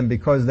hated them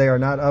because they are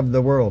not of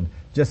the world,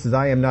 just as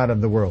I am not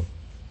of the world.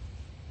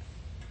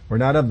 We're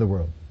not of the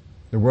world.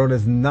 The world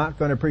is not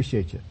going to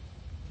appreciate you.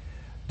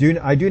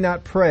 I do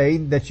not pray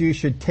that you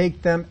should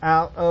take them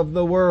out of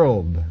the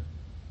world.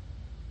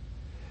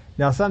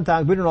 Now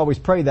sometimes we don't always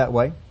pray that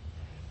way.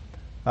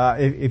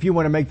 If you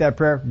want to make that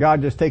prayer,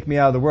 God just take me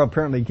out of the world,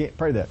 apparently you can't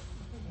pray that.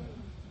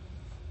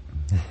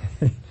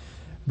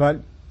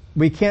 But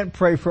we can't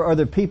pray for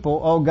other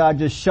people, oh God,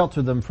 just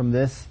shelter them from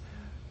this,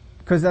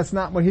 because that's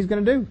not what He's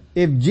going to do.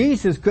 If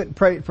Jesus couldn't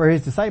pray for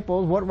His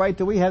disciples, what right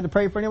do we have to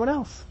pray for anyone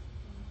else?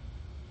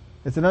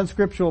 It's an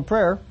unscriptural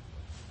prayer,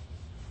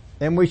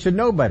 and we should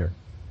know better.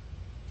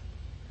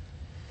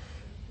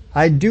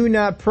 I do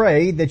not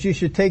pray that you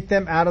should take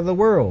them out of the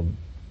world,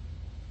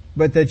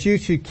 but that you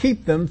should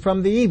keep them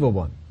from the evil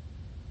one.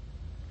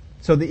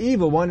 So the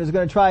evil one is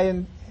going to try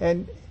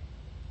and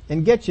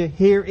get you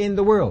here in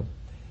the world.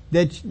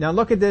 Now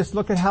look at this,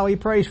 look at how he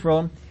prays for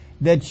them,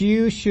 that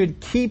you should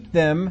keep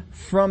them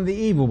from the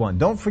evil one.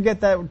 Don't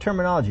forget that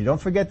terminology,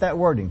 don't forget that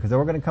wording, because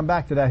we're going to come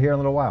back to that here in a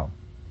little while.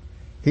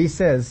 He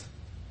says,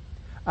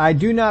 I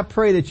do not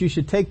pray that you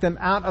should take them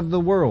out of the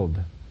world,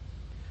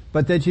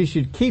 but that you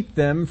should keep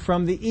them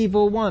from the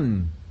evil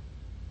one.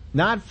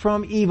 Not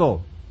from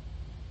evil.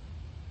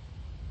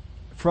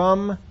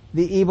 From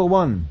the evil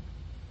one.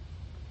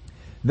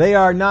 They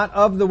are not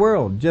of the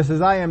world, just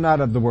as I am not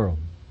of the world.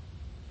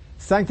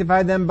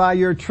 Sanctify them by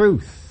your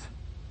truth.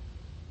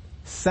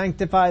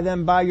 Sanctify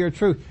them by your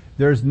truth.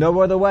 There's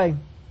no other way.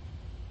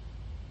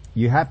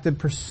 You have to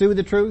pursue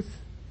the truth.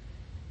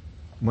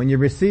 When you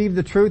receive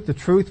the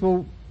truth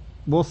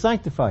will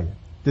sanctify you.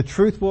 The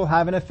truth will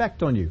have an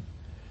effect on you.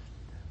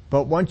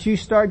 But once you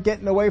start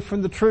getting away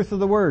from the truth of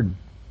the Word,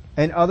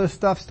 and other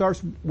stuff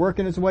starts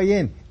working its way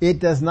in, it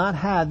does not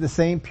have the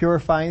same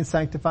purifying,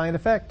 sanctifying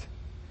effect.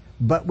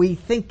 But we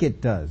think it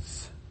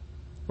does.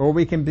 Or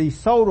we can be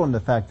sold on the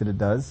fact that it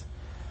does.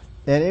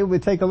 And it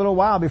would take a little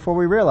while before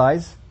we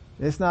realize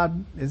it's not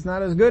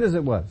as good as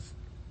it was.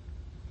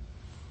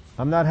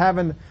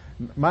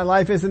 My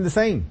life isn't the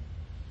same.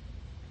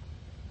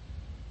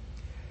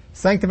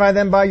 Sanctify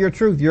them by your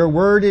truth. Your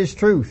word is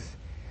truth.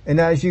 And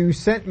as you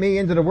sent me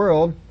into the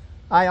world,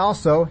 I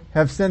also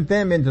have sent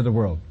them into the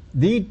world.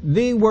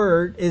 The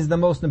word is the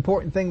most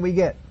important thing we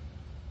get.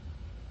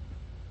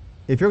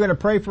 If you're going to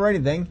pray for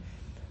anything,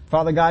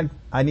 Father God,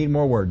 I need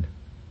more word.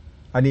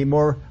 I need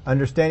more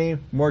understanding,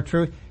 more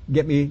truth.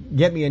 Get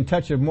me in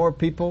touch with more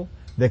people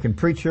that can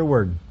preach your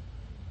word.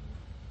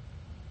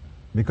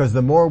 Because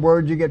the more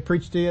word you get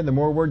preached to you, the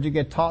more word you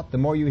get taught, the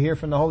more you hear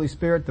from the Holy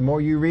Spirit, the more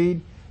you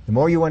read, the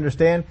more you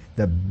understand,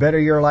 the better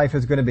your life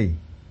is going to be.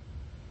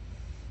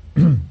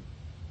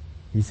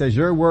 He says,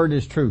 your word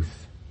is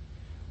truth.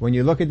 When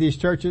you look at these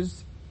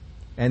churches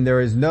and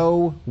there is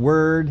no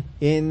word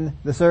in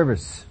the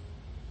service,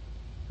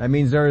 that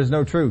means there is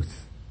no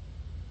truth.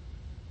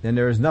 Then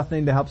there is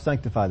nothing to help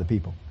sanctify the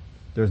people.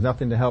 There's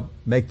nothing to help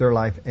make their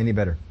life any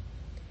better.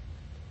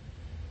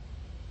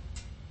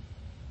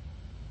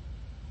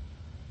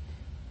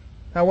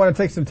 I want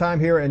to take some time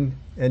here and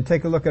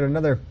take a look at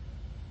another.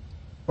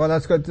 Well,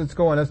 let's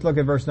go on. Let's look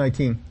at verse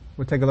 19.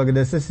 We'll take a look at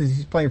this.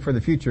 He's playing for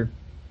the future.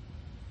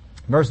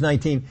 Verse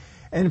 19.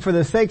 And for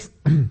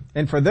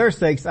their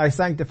sakes I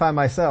sanctify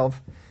myself,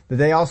 that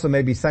they also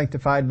may be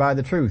sanctified by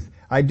the truth.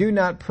 I do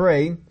not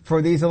pray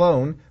for these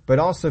alone, but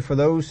also for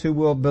those who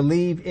will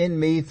believe in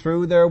me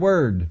through their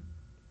word.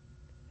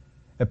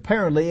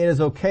 Apparently it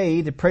is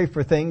okay to pray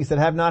for things that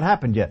have not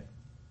happened yet.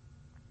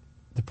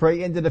 To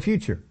pray into the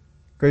future.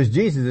 Because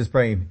Jesus is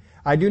praying,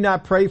 I do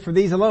not pray for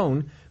these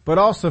alone, but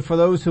also for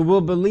those who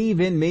will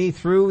believe in me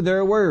through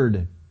their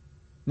word.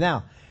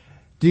 Now,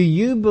 do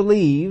you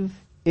believe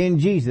in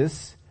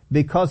Jesus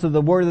because of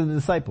the word of the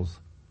disciples?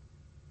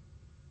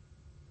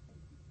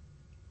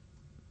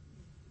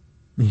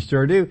 You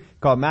sure do.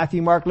 Called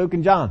Matthew, Mark, Luke,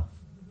 and John.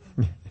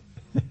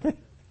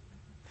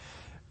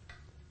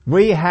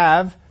 We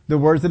have the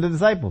words of the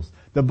disciples.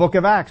 The book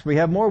of Acts, we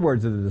have more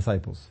words of the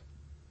disciples.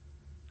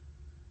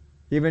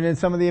 Even in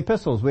some of the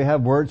epistles, we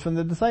have words from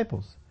the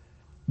disciples.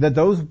 That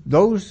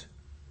those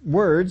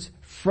words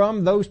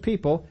from those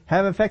people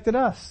have affected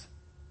us.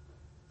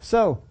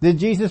 So, did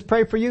Jesus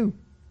pray for you?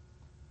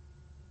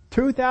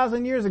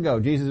 2,000 years ago,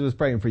 Jesus was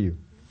praying for you.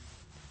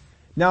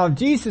 Now, if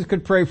Jesus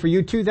could pray for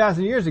you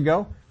 2,000 years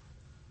ago,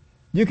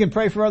 you can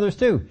pray for others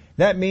too.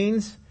 That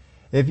means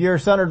if your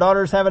son or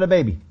daughter is having a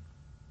baby,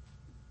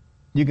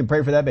 you can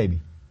pray for that baby.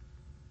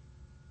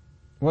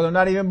 Well, they're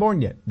not even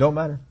born yet. Don't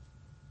matter.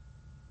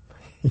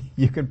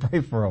 You can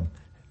pray for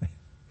them.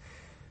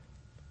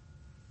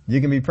 You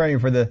can be praying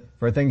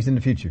for things in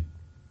the future.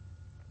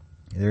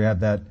 You have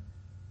that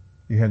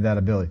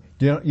ability.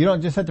 You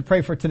don't just have to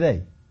pray for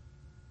today.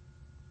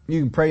 You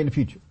can pray in the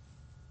future.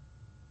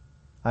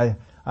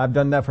 I've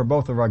done that for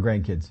both of our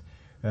grandkids.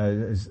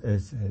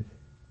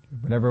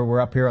 Whenever we're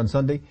up here on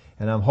Sunday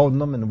and I'm holding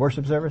them in the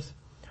worship service,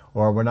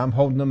 or when I'm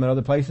holding them in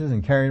other places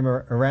and carrying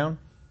them around,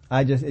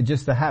 it's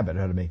just a habit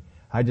out of me.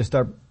 I just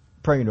start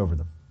praying over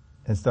them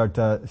and start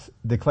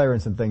declaring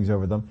some things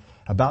over them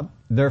about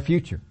their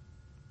future.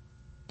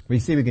 We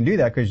see we can do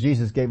that because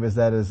Jesus gave us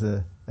that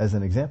as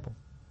an example.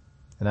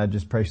 And I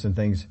just pray some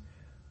things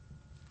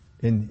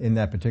in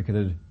that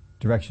particular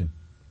direction.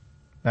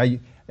 I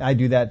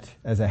do that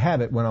as a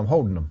habit when I'm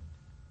holding them.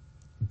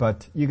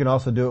 But you can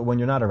also do it when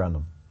you're not around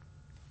them.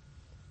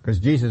 Because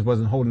Jesus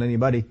wasn't holding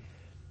anybody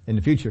in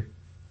the future.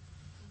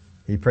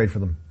 He prayed for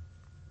them.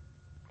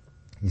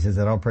 He says,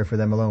 I don't pray for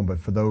them alone, but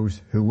for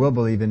those who will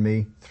believe in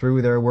me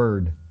through their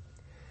word.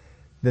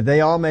 That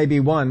they all may be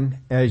one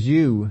as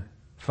you,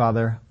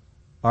 Father,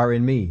 are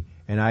in me,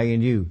 and I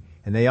in you.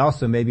 And they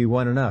also may be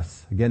one in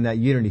us. Again, that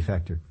unity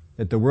factor.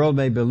 That the world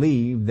may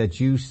believe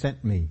that you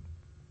sent me.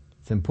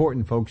 It's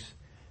important, folks,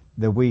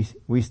 that we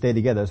stay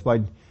together. That's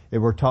why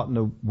we're taught in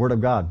the Word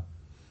of God.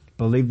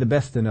 Believe the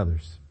best in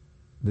others.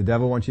 The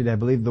devil wants you to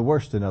believe the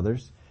worst in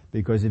others,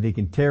 because if he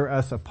can tear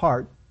us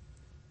apart,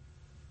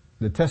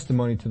 the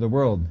testimony to the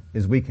world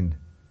is weakened.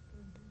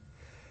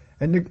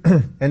 And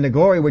the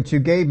glory which you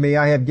gave me,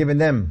 I have given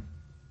them,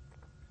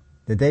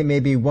 that they may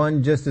be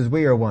one just as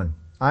we are one.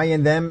 I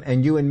in them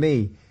and you in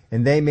me,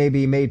 and they may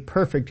be made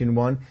perfect in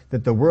one,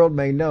 that the world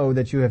may know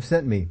that you have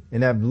sent me,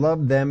 and have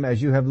loved them as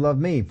you have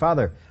loved me.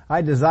 Father,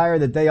 I desire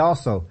that they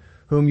also,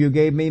 whom you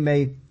gave me,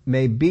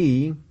 may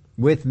be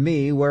with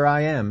me where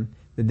I am,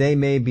 that they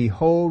may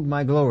behold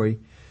my glory,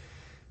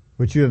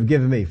 which you have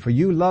given me. For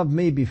you loved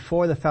me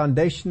before the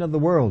foundation of the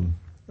world,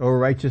 O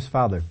righteous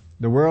Father.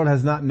 The world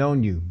has not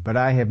known you, but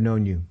I have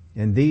known you,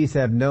 and these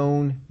have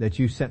known that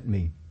you sent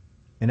me.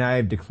 And I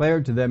have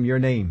declared to them your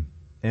name,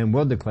 and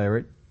will declare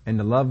it, and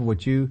the love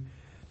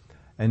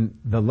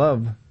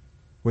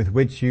with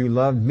which you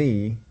loved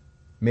me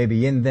may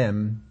be in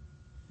them,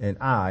 and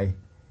I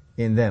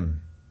in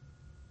them.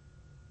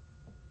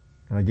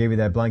 And I gave you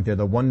that blank there.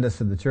 The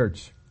oneness of the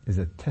church is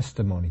a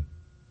testimony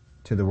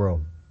to the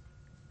world.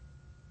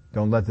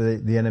 Don't let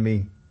the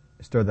enemy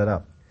stir that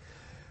up.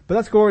 But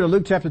let's go over to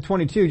Luke chapter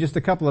 22, just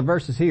a couple of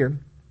verses here.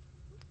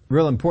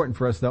 Real important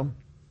for us though,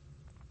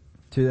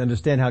 to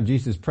understand how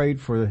Jesus prayed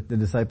for the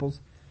disciples.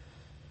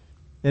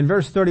 In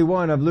verse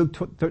 31 of Luke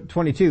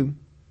 22,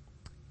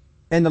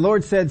 and the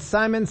Lord said,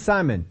 Simon,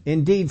 Simon,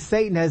 indeed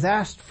Satan has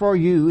asked for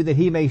you that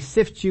he may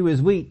sift you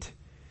as wheat.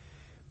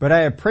 But I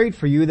have prayed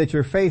for you that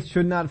your faith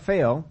should not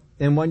fail,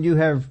 and when you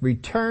have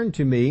returned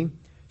to me,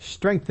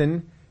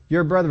 strengthen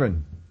your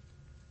brethren.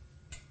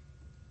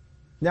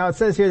 Now it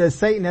says here that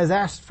Satan has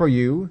asked for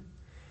you.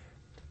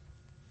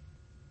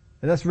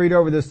 And let's read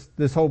over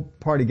this whole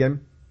part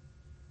again.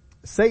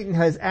 Satan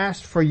has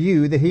asked for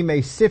you that he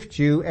may sift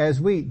you as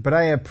wheat, but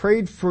I have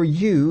prayed for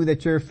you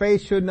that your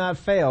faith should not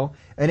fail.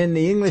 And in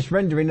the English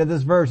rendering of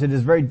this verse, it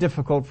is very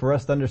difficult for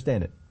us to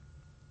understand it.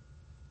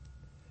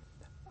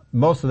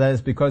 Most of that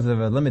is because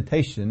of a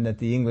limitation that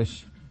the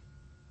English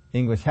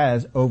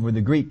has over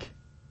the Greek.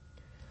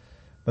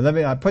 But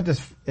I put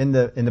this in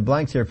the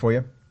blanks here for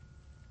you.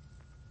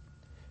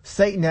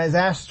 Satan has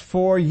asked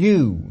for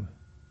you.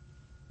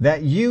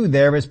 That you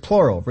there is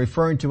plural,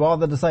 referring to all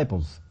the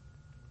disciples.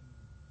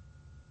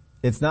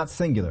 It's not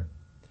singular.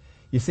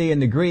 You see, in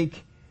the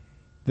Greek,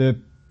 the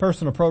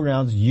personal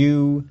pronouns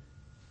you,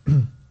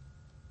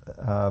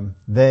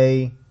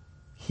 they,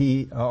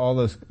 he, all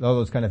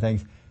those kind of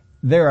things,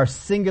 there are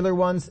singular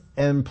ones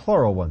and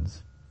plural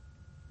ones.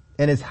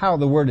 And it's how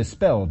the word is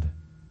spelled.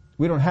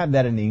 We don't have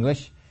that in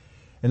English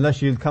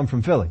unless you come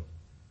from Philly.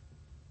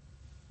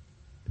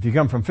 If you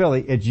come from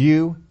Philly, it's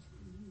you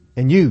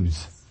and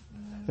yous.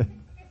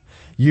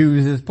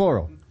 Yous is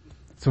plural.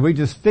 So we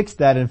just fixed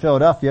that in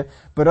Philadelphia,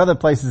 but other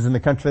places in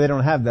the country, they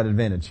don't have that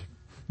advantage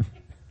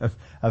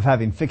of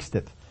having fixed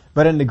it.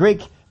 But in the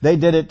Greek, they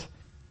did it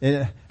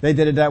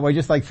that way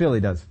just like Philly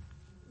does.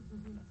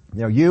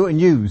 You and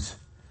yous.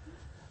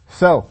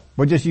 So,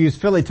 we'll just use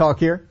Philly talk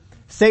here.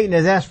 Satan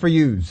has asked for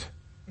yous.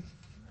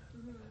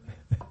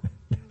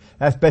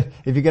 That's better,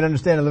 if you can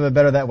understand a little bit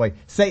better that way.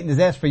 Satan has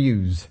asked for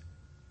yous.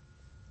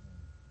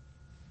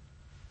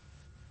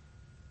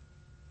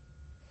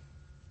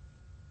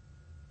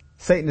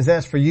 Satan has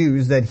asked for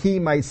yous that he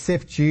might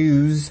sift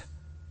yous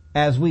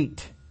as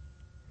wheat.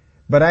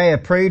 But I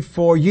have prayed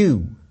for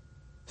you,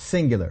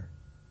 singular.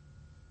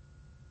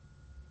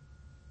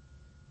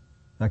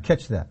 Now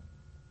catch that.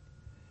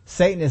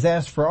 Satan has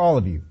asked for all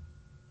of you,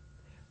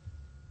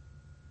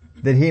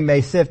 that he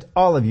may sift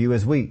all of you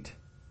as wheat.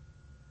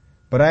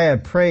 But I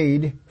have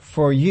prayed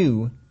for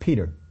you,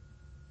 Peter,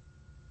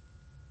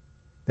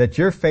 that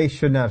your faith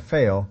should not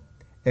fail,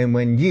 and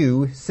when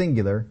you,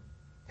 singular,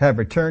 have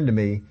returned to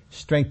me,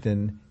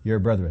 strengthen your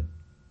brethren.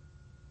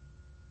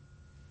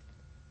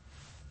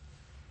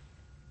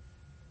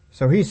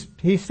 So he's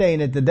saying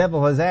that the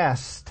devil has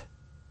asked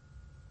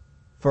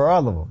for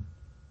all of them.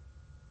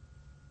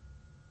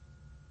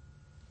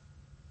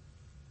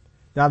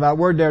 Now that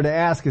word there, to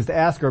ask, is to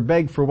ask or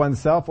beg for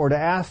oneself, or to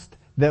ask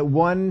that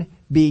one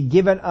be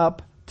given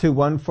up to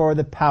one from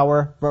the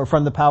power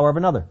of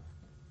another.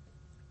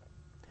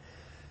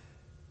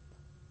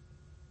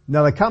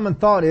 Now the common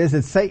thought is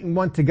that Satan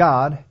went to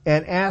God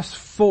and asked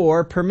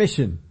for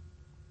permission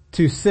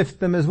to sift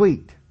them as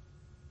wheat.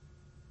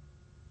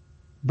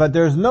 But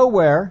there's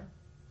nowhere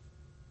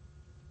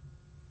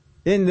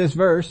in this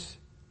verse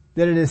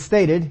that it is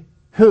stated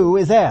who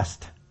is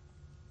asked.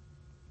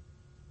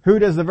 Who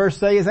does the verse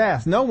say is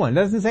asked? No one. It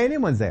doesn't say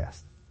anyone's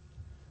asked.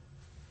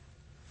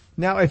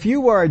 Now, if you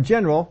were a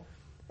general,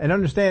 and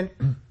understand,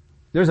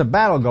 there's a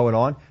battle going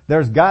on.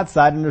 There's God's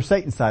side and there's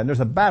Satan's side, and there's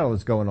a battle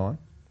that's going on.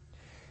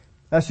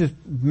 Let's just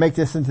make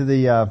this into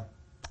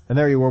an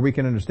area where we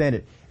can understand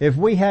it. If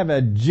we have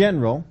a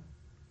general,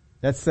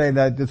 let's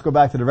go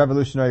back to the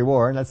Revolutionary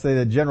War, and let's say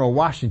that General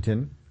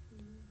Washington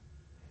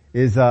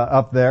is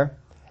up there,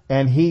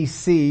 and he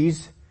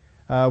sees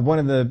one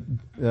of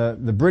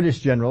the British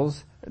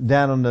generals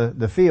down on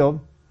the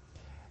field,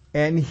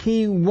 and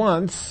he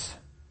wants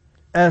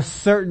a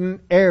certain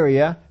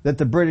area that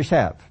the British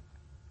have.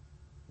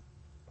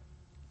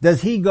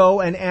 Does he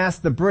go and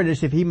ask the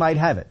British if he might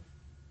have it?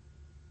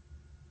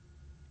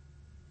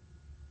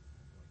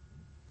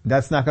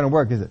 That's not going to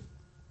work, is it?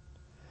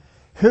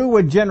 Who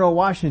would General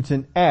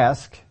Washington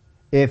ask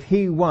if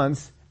he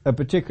wants a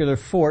particular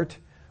fort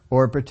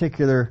or a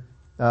particular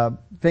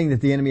thing that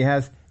the enemy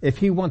has, if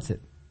he wants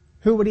it?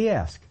 Who would he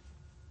ask?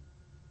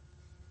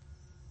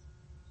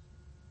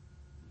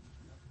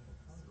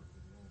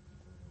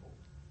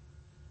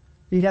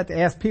 He'd have to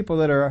ask people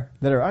that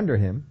are under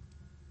him.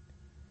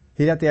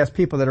 He'd have to ask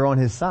people that are on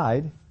his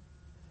side.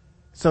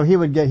 So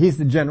he's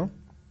the General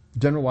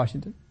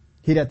Washington.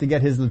 He'd have to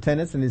get his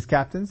lieutenants and his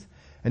captains,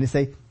 and he'd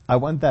say, I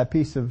want that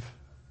piece of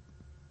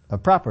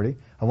property.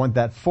 I want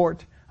that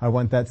fort. I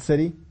want that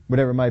city,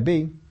 whatever it might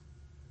be.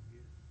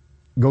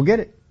 Go get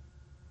it.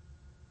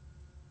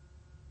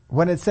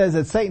 When it says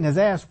that Satan has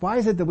asked, why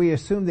is it that we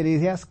assume that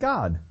he's asked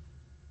God?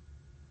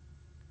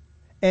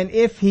 And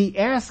if he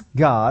asked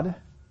God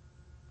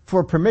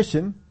for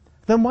permission,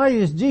 then why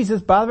is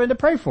Jesus bothering to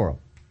pray for him?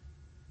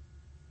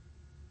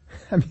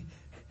 I mean,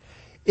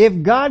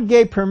 if God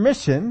gave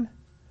permission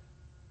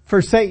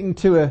for Satan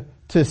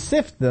to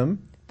sift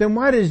them, then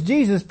why does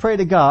Jesus pray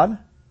to God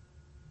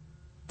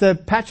to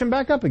patch them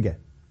back up again?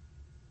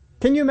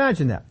 Can you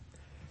imagine that?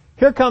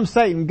 Here comes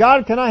Satan.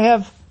 God, can I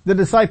have the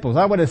disciples?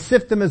 I want to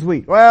sift them as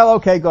wheat. Well,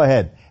 okay, go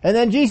ahead. And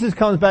then Jesus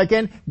comes back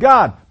in.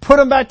 God, put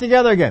them back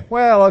together again.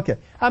 Well, okay.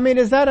 I mean,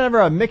 is that ever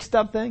a mixed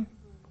up thing?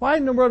 Why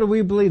in the world do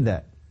we believe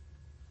that?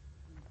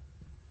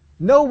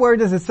 Nowhere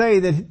does it say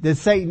that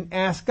Satan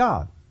asked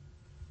God.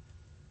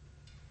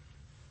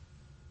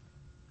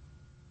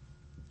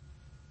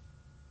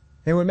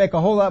 It would make a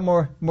whole lot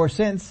more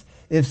sense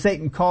if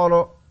Satan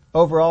called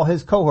over all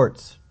his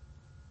cohorts.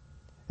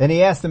 And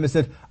he asked them and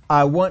said,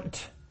 I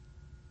want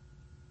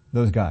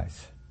those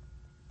guys.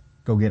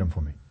 Go get them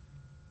for me.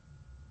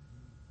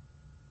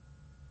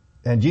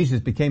 And Jesus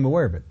became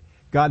aware of it.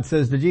 God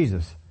says to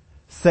Jesus,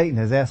 Satan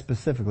has asked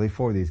specifically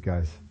for these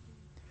guys.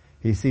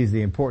 He sees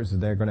the importance that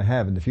they're going to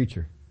have in the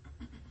future.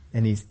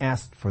 And he's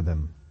asked for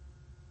them.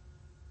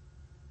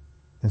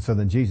 And so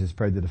then Jesus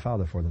prayed to the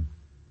Father for them.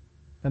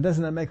 Now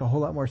doesn't that make a whole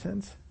lot more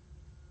sense?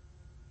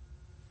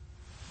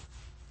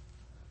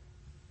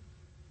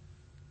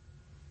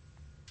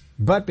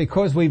 But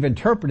because we've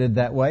interpreted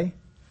that way,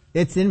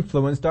 it's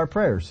influenced our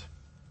prayers.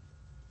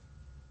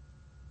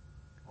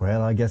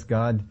 Well, I guess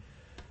God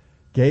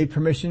gave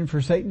permission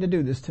for Satan to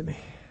do this to me.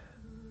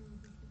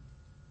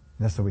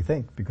 That's what we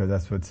think, because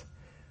that's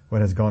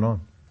what has gone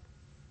on.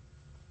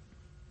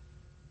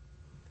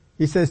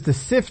 He says to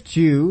sift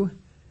you,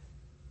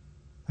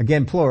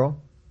 again plural,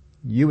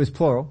 you is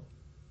plural,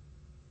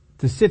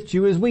 to sift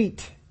you as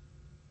wheat.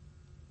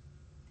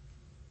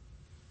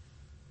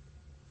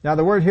 Now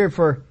the word here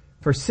for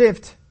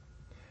sift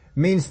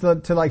means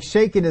to like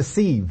shake in a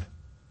sieve.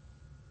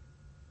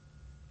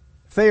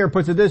 Thayer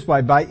puts it this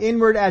way, by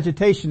inward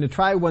agitation to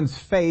try one's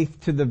faith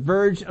to the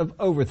verge of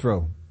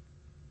overthrow.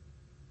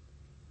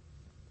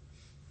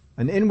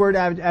 An inward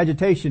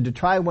agitation to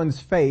try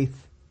one's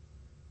faith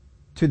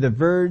to the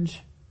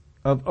verge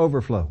of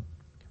overflow.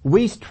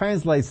 Wuest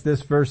translates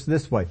this verse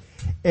this way,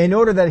 in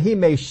order that he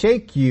may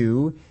shake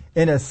you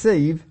in a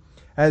sieve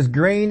as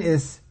grain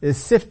is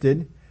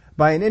sifted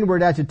by an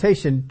inward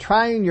agitation,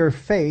 trying your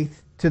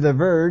faith to the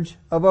verge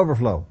of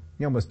overflow.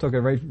 He almost took it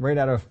right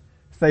out of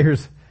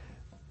Thayer's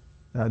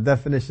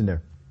definition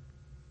there.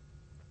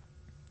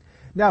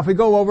 Now if we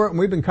go over it, and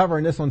we've been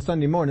covering this on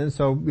Sunday morning,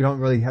 so we don't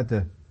really have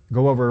to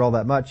go over it all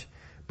that much,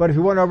 but if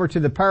we went over to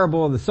the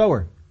parable of the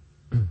sower,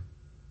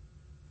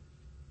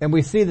 and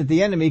we see that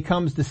the enemy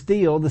comes to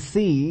steal the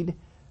seed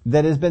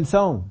that has been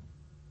sown.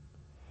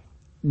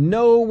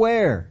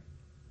 Nowhere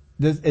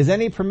is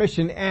any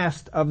permission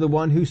asked of the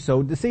one who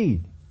sowed the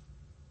seed.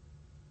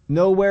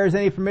 Nowhere is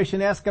any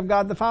permission asked of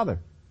God the Father.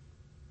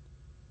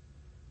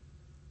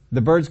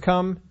 The birds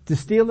come to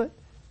steal it.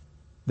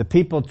 The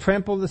people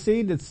trample the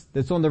seed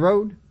that's on the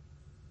road.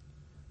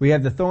 We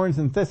have the thorns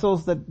and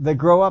thistles that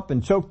grow up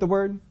and choke the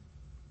word.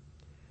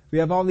 We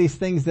have all these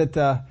things that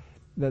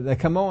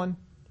come on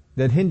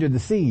that hinder the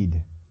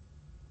seed.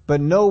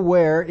 But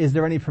nowhere is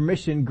there any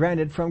permission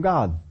granted from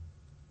God.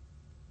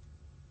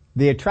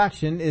 The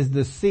attraction is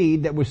the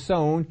seed that was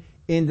sown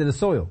into the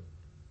soil.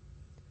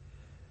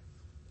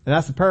 And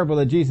that's the parable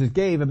that Jesus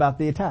gave about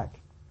the attack.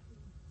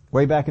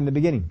 Way back in the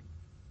beginning.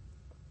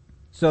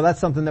 So that's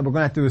something that we're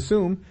going to have to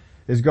assume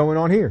is going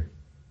on here.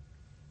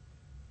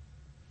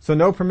 So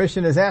no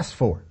permission is asked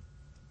for.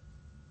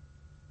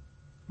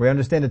 We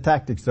understand the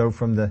tactics though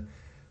from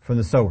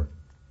the sower.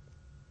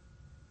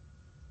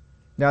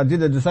 Now, do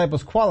the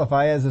disciples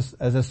qualify as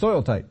a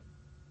soil type?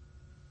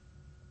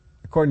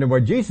 According to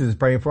what Jesus is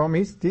praying for them,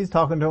 he's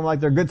talking to them like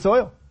they're good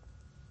soil.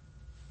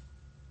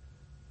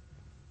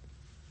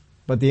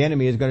 But the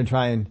enemy is going to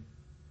try and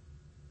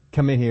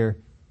come in here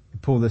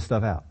and pull this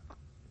stuff out.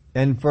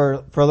 And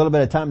for a little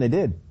bit of time they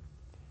did.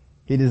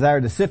 He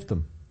desired to sift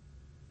them.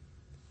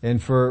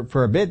 And for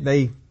a bit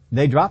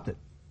they dropped it.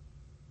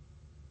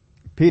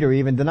 Peter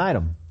even denied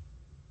them.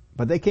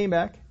 But they came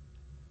back.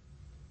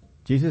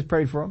 Jesus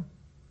prayed for them.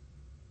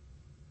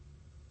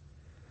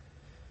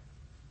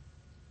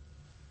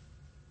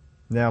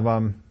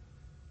 Now,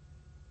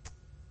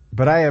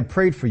 but I have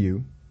prayed for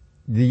you.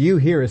 The you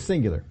here is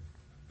singular.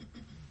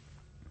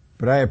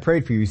 But I have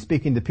prayed for you,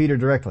 speaking to Peter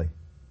directly.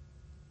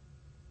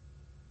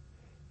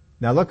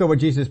 Now look at what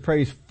Jesus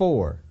prays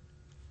for.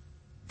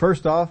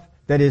 First off,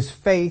 that his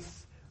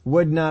faith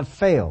would not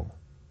fail.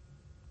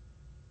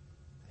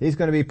 He's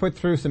going to be put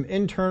through some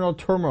internal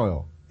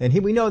turmoil. And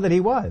we know that he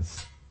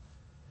was.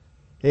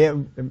 He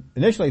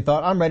initially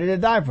thought, I'm ready to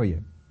die for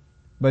you.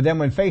 But then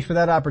when faced with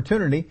that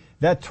opportunity,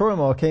 that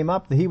turmoil came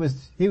up that he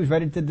was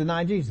ready to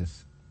deny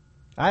Jesus.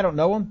 I don't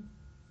know him.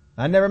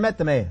 I never met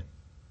the man.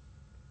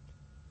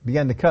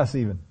 Began to cuss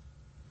even.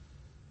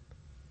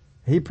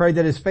 He prayed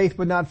that his faith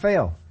would not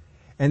fail.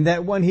 And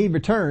that when he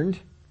returned,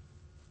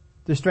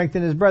 to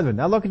strengthen his brethren.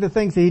 Now look at the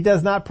things that he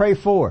does not pray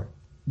for.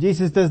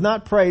 Jesus does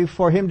not pray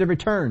for him to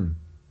return.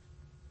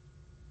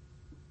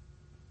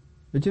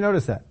 Did you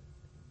notice that?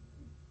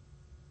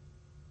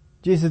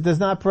 Jesus does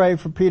not pray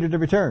for Peter to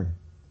return.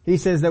 He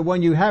says that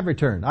when you have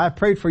returned, I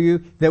prayed for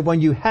you that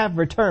when you have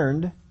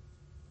returned,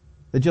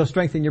 that you'll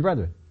strengthen your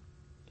brethren.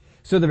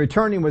 So the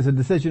returning was a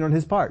decision on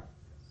his part.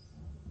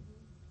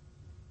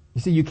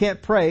 You see, you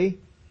can't pray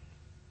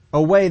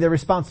away the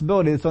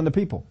responsibility that's on the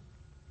people.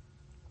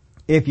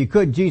 If you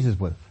could, Jesus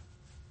would have.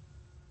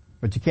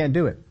 But you can't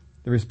do it.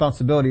 The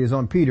responsibility is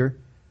on Peter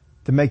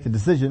to make the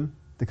decision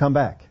to come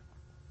back.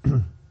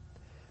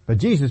 But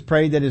Jesus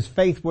prayed that his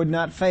faith would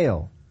not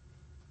fail.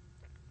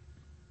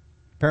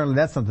 Apparently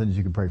that's something that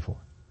you can pray for.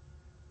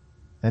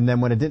 And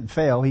then when it didn't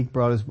fail, he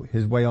brought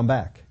his way on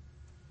back.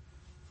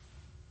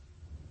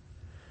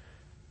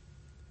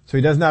 So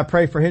he does not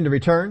pray for him to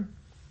return.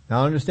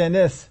 Now understand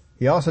this.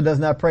 He also does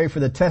not pray for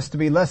the test to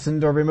be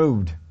lessened or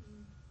removed.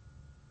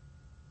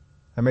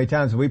 How many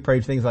times have we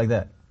prayed things like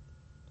that?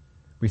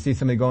 We see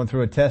somebody going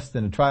through a test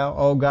and a trial.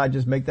 Oh God,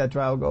 just make that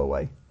trial go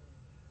away.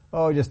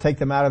 Oh, just take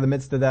them out of the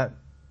midst of that.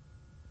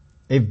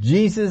 If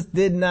Jesus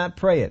did not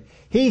pray it,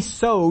 he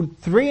sowed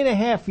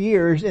 3.5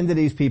 years into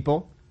these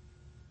people,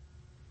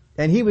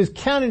 and he was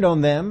counting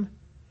on them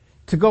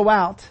to go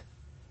out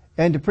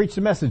and to preach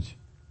the message,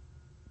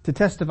 to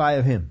testify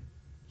of him.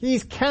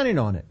 He's counting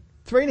on it.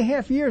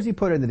 3.5 years he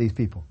put into these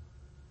people.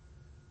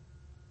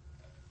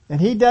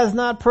 And he does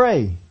not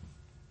pray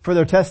for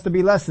their test to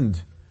be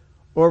lessened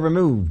or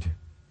removed.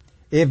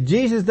 If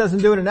Jesus doesn't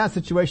do it in that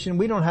situation,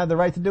 we don't have the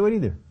right to do it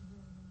either.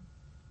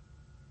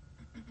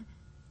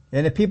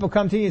 And if people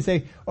come to you and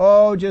say,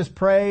 oh, just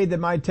pray that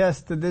my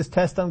test, that this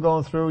test I'm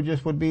going through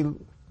just would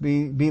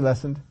be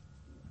lessened.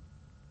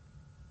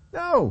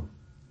 No.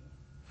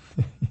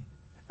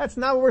 That's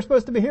not what we're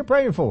supposed to be here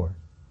praying for.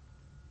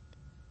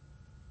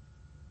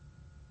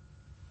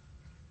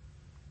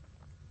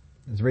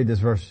 Let's read these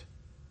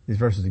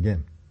verses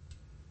again.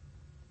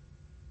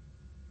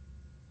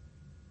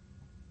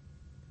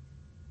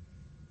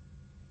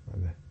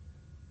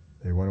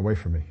 They went away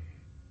from me.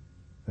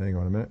 Hang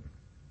on a minute.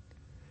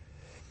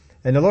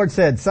 And the Lord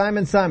said,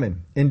 Simon,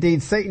 Simon,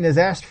 indeed Satan has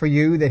asked for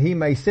you that he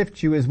may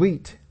sift you as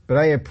wheat. But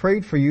I have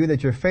prayed for you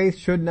that your faith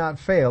should not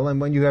fail,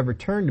 and when you have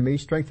returned to me,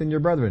 strengthen your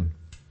brethren.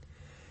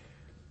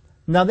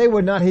 Now they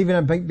would not even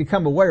have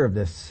become aware of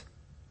this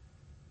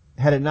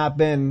had it not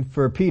been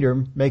for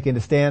Peter making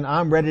a stand,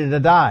 I'm ready to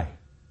die.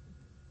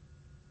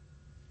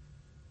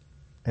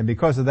 And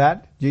because of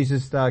that,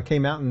 Jesus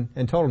came out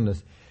and told him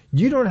this.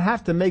 You don't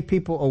have to make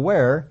people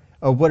aware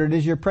of what it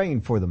is you're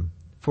praying for them,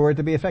 for it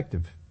to be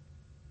effective.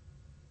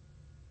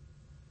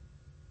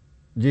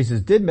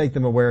 Jesus did make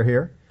them aware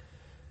here,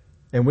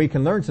 and we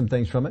can learn some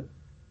things from it.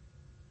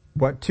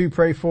 What to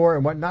pray for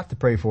and what not to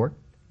pray for.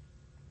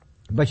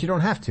 But you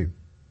don't have to.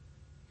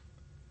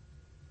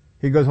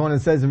 He goes on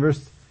and says in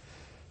verse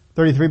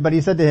 33, but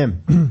he said to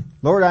him,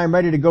 Lord, I am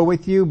ready to go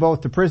with you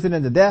both to prison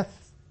and to death.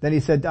 Then he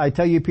said, I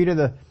tell you, Peter,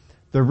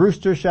 the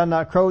rooster shall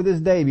not crow this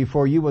day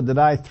before you will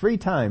deny 3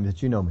 times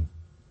that you know me.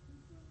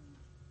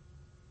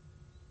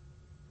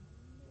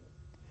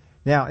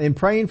 Now, in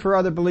praying for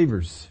other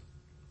believers,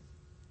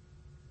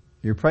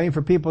 you're praying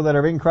for people that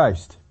are in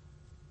Christ.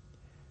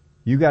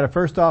 You gotta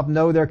first off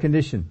know their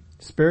condition,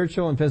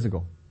 spiritual and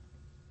physical.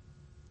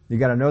 You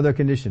gotta know their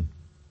condition.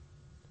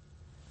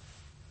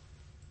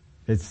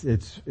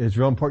 It's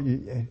real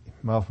important.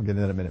 I'll get into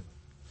that in a minute.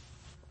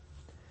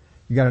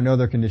 You gotta know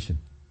their condition.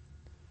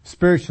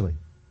 Spiritually,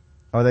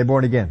 are they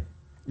born again?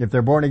 If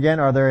they're born again,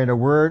 are they in a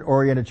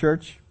word-oriented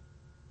church?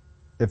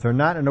 If they're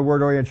not in a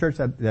word-oriented church,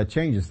 that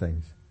changes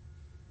things.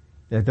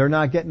 If they're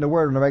not getting the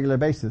word on a regular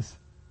basis,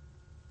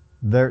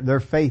 their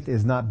faith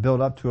is not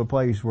built up to a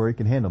place where it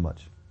can handle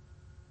much.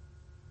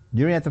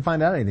 You don't have to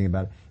find out anything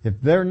about it.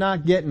 If they're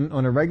not getting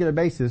on a regular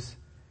basis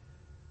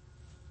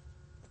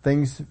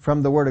things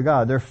from the Word of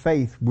God, their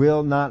faith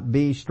will not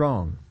be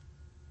strong.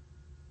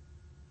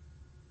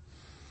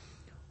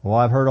 Well,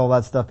 I've heard all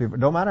that stuff before.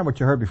 Don't matter what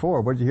you heard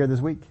before. What did you hear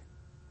this week?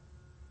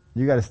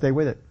 You got to stay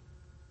with it.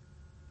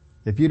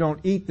 If you don't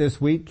eat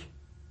this week,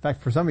 in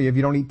fact, for some of you, if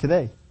you don't eat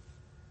today,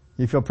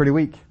 you feel pretty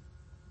weak.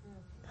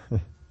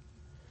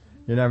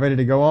 You're not ready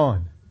to go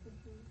on.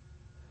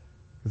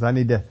 Because I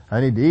need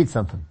to eat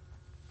something.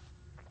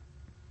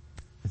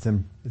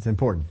 It's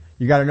important.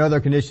 You got to know their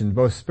condition,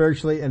 both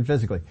spiritually and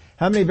physically.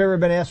 How many have ever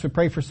been asked to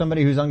pray for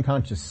somebody who's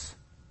unconscious?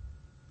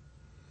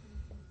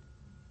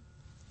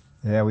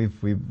 Yeah,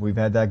 we've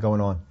had that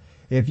going on.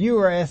 If you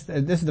were asked,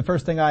 this is the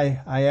first thing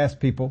I ask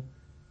people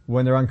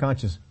when they're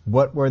unconscious.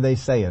 What were they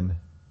saying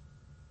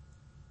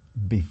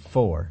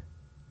before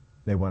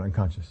they went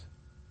unconscious?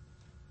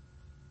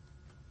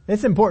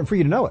 It's important for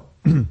you to know it.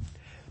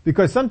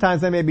 Because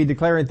sometimes they may be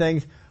declaring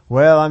things,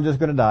 well, I'm just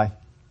going to die.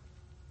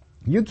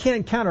 You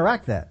can't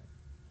counteract that.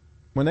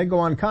 When they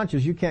go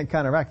unconscious, you can't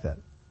counteract that.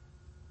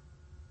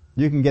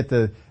 You can get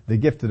the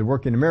gift of the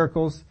working of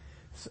miracles,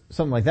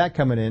 something like that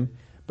coming in,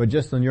 but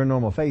just on your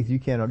normal faith, you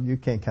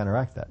can't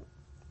counteract that.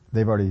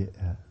 They've already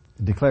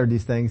declared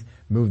these things,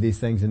 moved these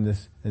things in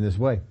this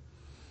way.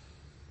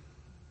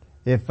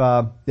 If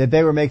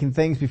they were making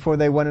things before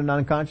they went in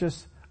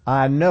unconscious,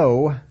 I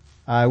know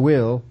I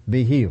will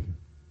be healed.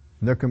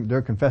 They're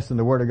confessing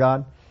the Word of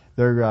God.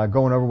 They're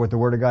going over what the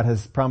Word of God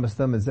has promised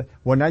them.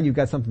 Well, now you've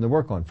got something to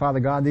work on. Father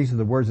God, these are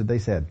the words that they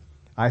said.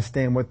 I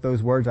stand with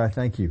those words. I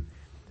thank you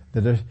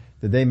that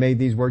they made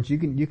these words. You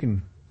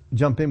can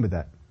jump in with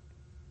that.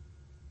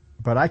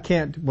 But I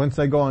can't, once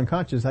they go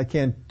unconscious, I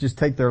can't just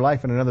take their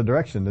life in another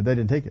direction that they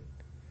didn't take it.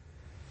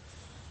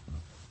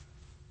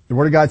 The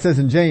Word of God says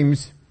in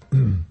James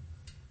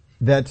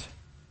that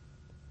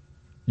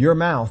your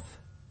mouth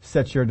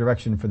sets your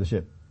direction for the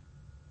ship.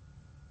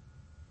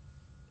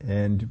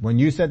 And when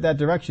you set that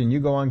direction, you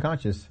go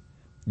unconscious.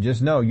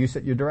 Just know you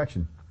set your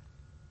direction.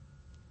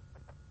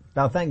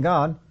 Now thank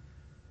God,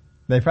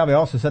 they probably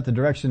also set the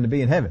direction to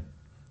be in heaven.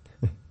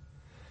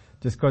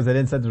 Just because they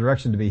didn't set the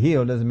direction to be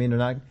healed doesn't mean they're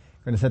not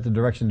going to set the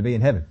direction to be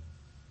in heaven.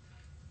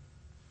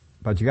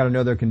 But you got to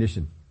know their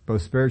condition,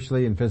 both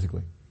spiritually and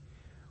physically.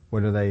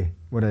 What are they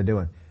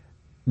doing?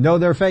 Know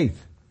their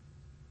faith.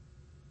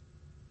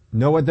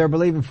 Know what they're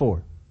believing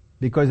for.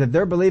 Because if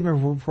they're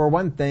believing for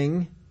one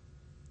thing,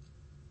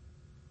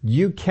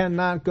 you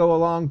cannot go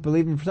along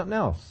believing for something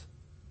else.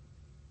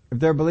 If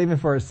they're believing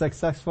for a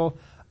successful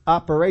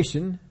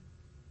operation,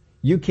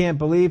 you can't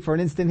believe for an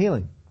instant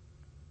healing.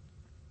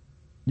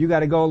 You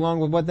got to go along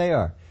with what they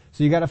are.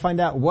 So you got to find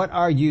out, what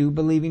are you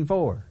believing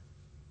for?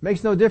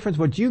 Makes no difference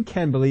what you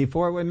can believe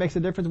for. It makes a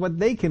difference what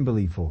they can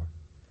believe for.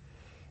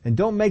 And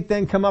don't make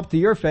them come up to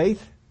your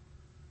faith.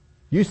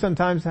 You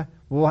sometimes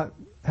will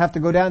have to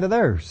go down to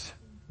theirs.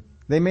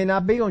 They may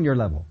not be on your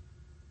level.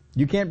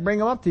 You can't bring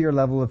them up to your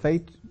level of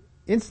faith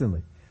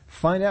instantly.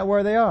 Find out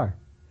where they are.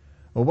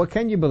 Well, what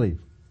can you believe?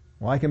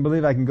 Well, I can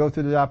believe I can go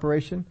through the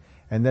operation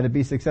and that it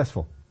be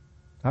successful.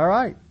 All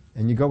right.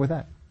 And you go with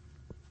that.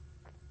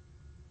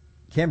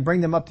 You can't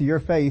bring them up to your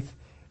faith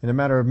in a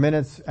matter of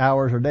minutes,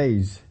 hours, or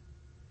days.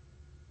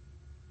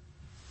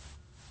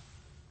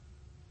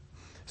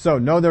 So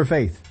know their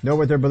faith. Know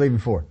what they're believing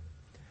for.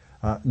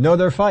 Know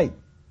their fight.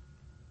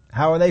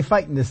 How are they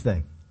fighting this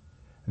thing?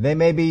 They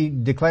may be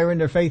declaring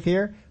their faith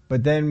here,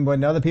 but then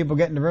when other people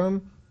get in the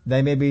room,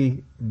 they may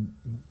be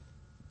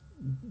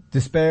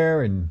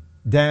despair and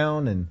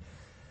down, and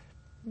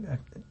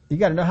you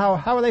got to know how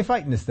are they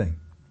fighting this thing,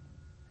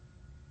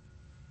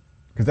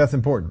 because that's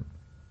important.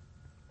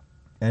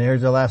 And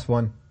here's the last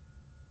one: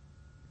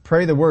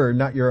 pray the word,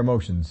 not your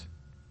emotions.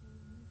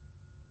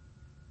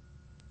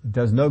 It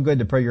does no good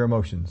to pray your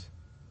emotions.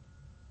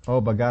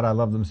 Oh, but God, I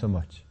love them so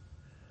much.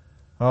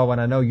 Oh,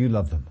 and I know you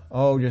love them.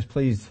 Oh, just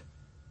please.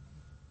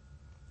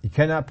 You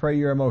cannot pray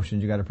your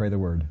emotions. You got to pray the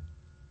word.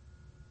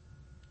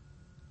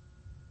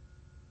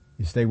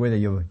 You stay with it,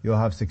 you'll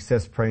have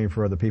success praying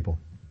for other people.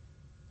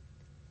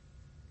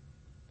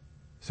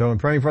 So in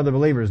praying for other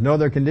believers, know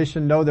their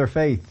condition, know their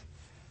faith,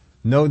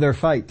 know their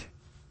fight,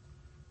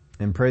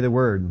 and pray the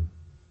word,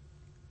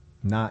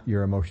 not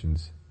your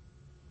emotions.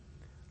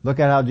 Look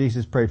at how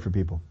Jesus prayed for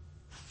people.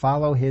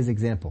 Follow his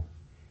example.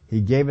 He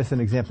gave us an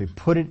example. He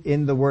put it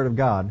in the word of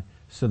God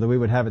so that we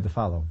would have it to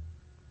follow.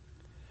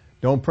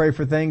 Don't pray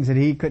for things that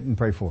he couldn't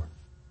pray for.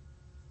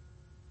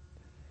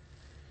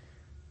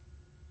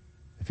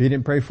 If he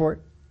didn't pray for it,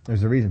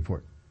 there's a reason for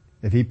it.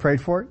 If he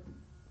prayed for it,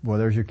 well,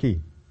 there's your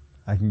key.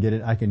 I can get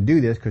it. I can do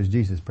this because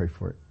Jesus prayed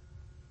for it.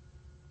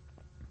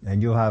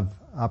 And you'll have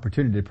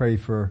opportunity to pray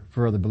for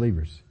other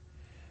believers.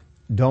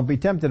 Don't be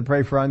tempted to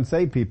pray for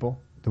unsaved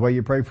people the way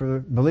you pray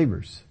for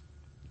believers.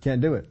 You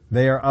can't do it.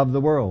 They are of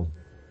the world.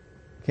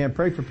 You can't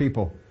pray for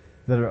people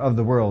that are of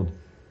the world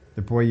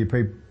the way you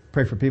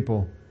pray for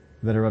people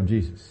that are of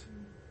Jesus.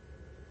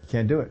 You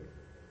can't do it.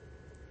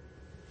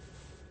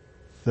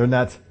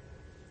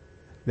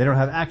 They don't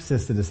have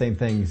access to the same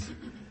things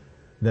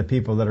that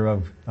people that are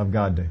of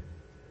God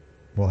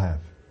will have.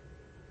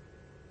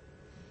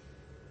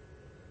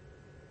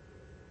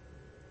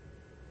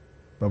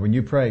 But when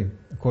you pray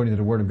according to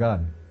the Word of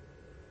God,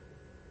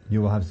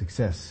 you will have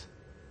success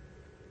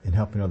in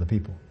helping other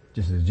people,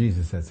 just as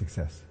Jesus had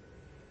success.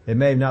 It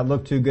may have not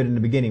looked too good in the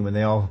beginning when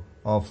they all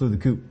flew the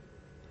coop,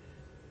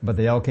 but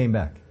they all came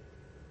back.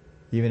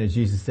 Even as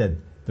Jesus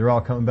said, they're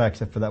all coming back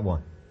except for that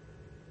one.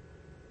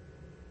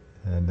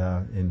 And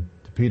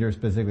to Peter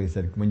specifically, he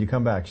said, when you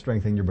come back,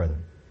 strengthen your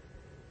brethren.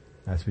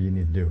 That's what you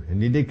need to do.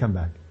 And he did come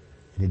back,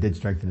 and he did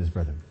strengthen his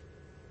brethren.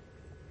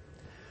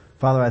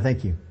 Father, I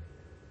thank you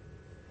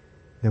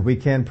that we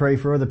can pray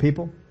for other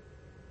people.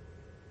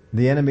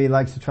 The enemy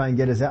likes to try and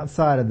get us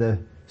outside of the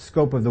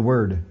scope of the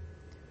word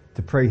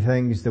to pray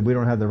things that we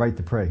don't have the right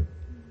to pray.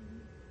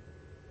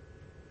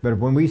 But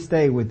when we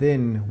stay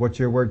within what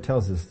your word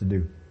tells us to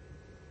do,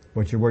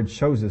 what your word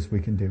shows us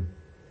we can do,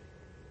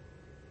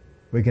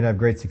 we can have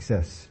great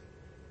success.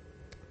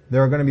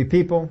 There are going to be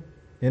people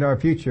in our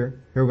future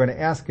who are going to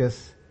ask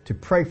us to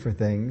pray for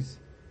things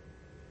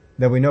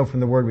that we know from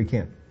the word we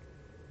can't.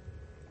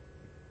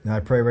 And I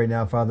pray right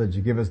now, Father, that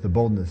you give us the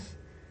boldness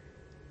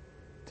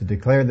to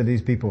declare to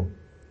these people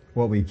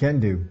what we can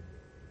do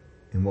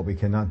and what we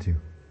cannot do,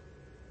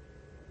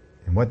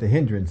 and what the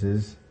hindrance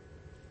is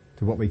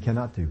to what we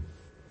cannot do,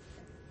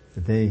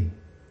 that they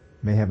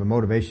may have a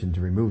motivation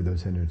to remove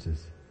those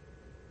hindrances.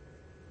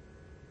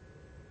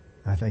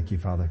 I thank you,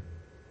 Father,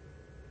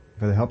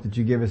 for the help that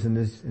you give us in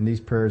these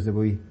prayers that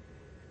we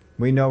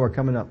know are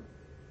coming up.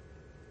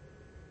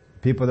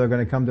 People that are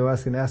going to come to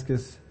us and ask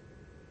us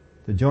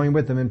to join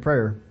with them in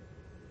prayer.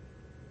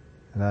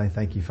 And I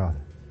thank you,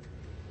 Father,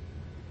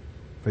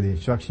 for the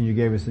instruction you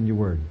gave us in your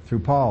word, through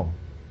Paul,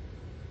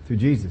 through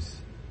Jesus,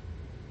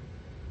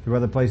 through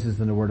other places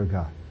in the Word of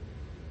God,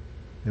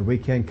 that we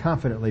can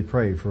confidently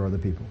pray for other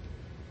people.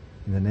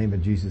 In the name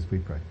of Jesus we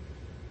pray.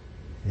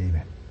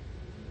 Amen.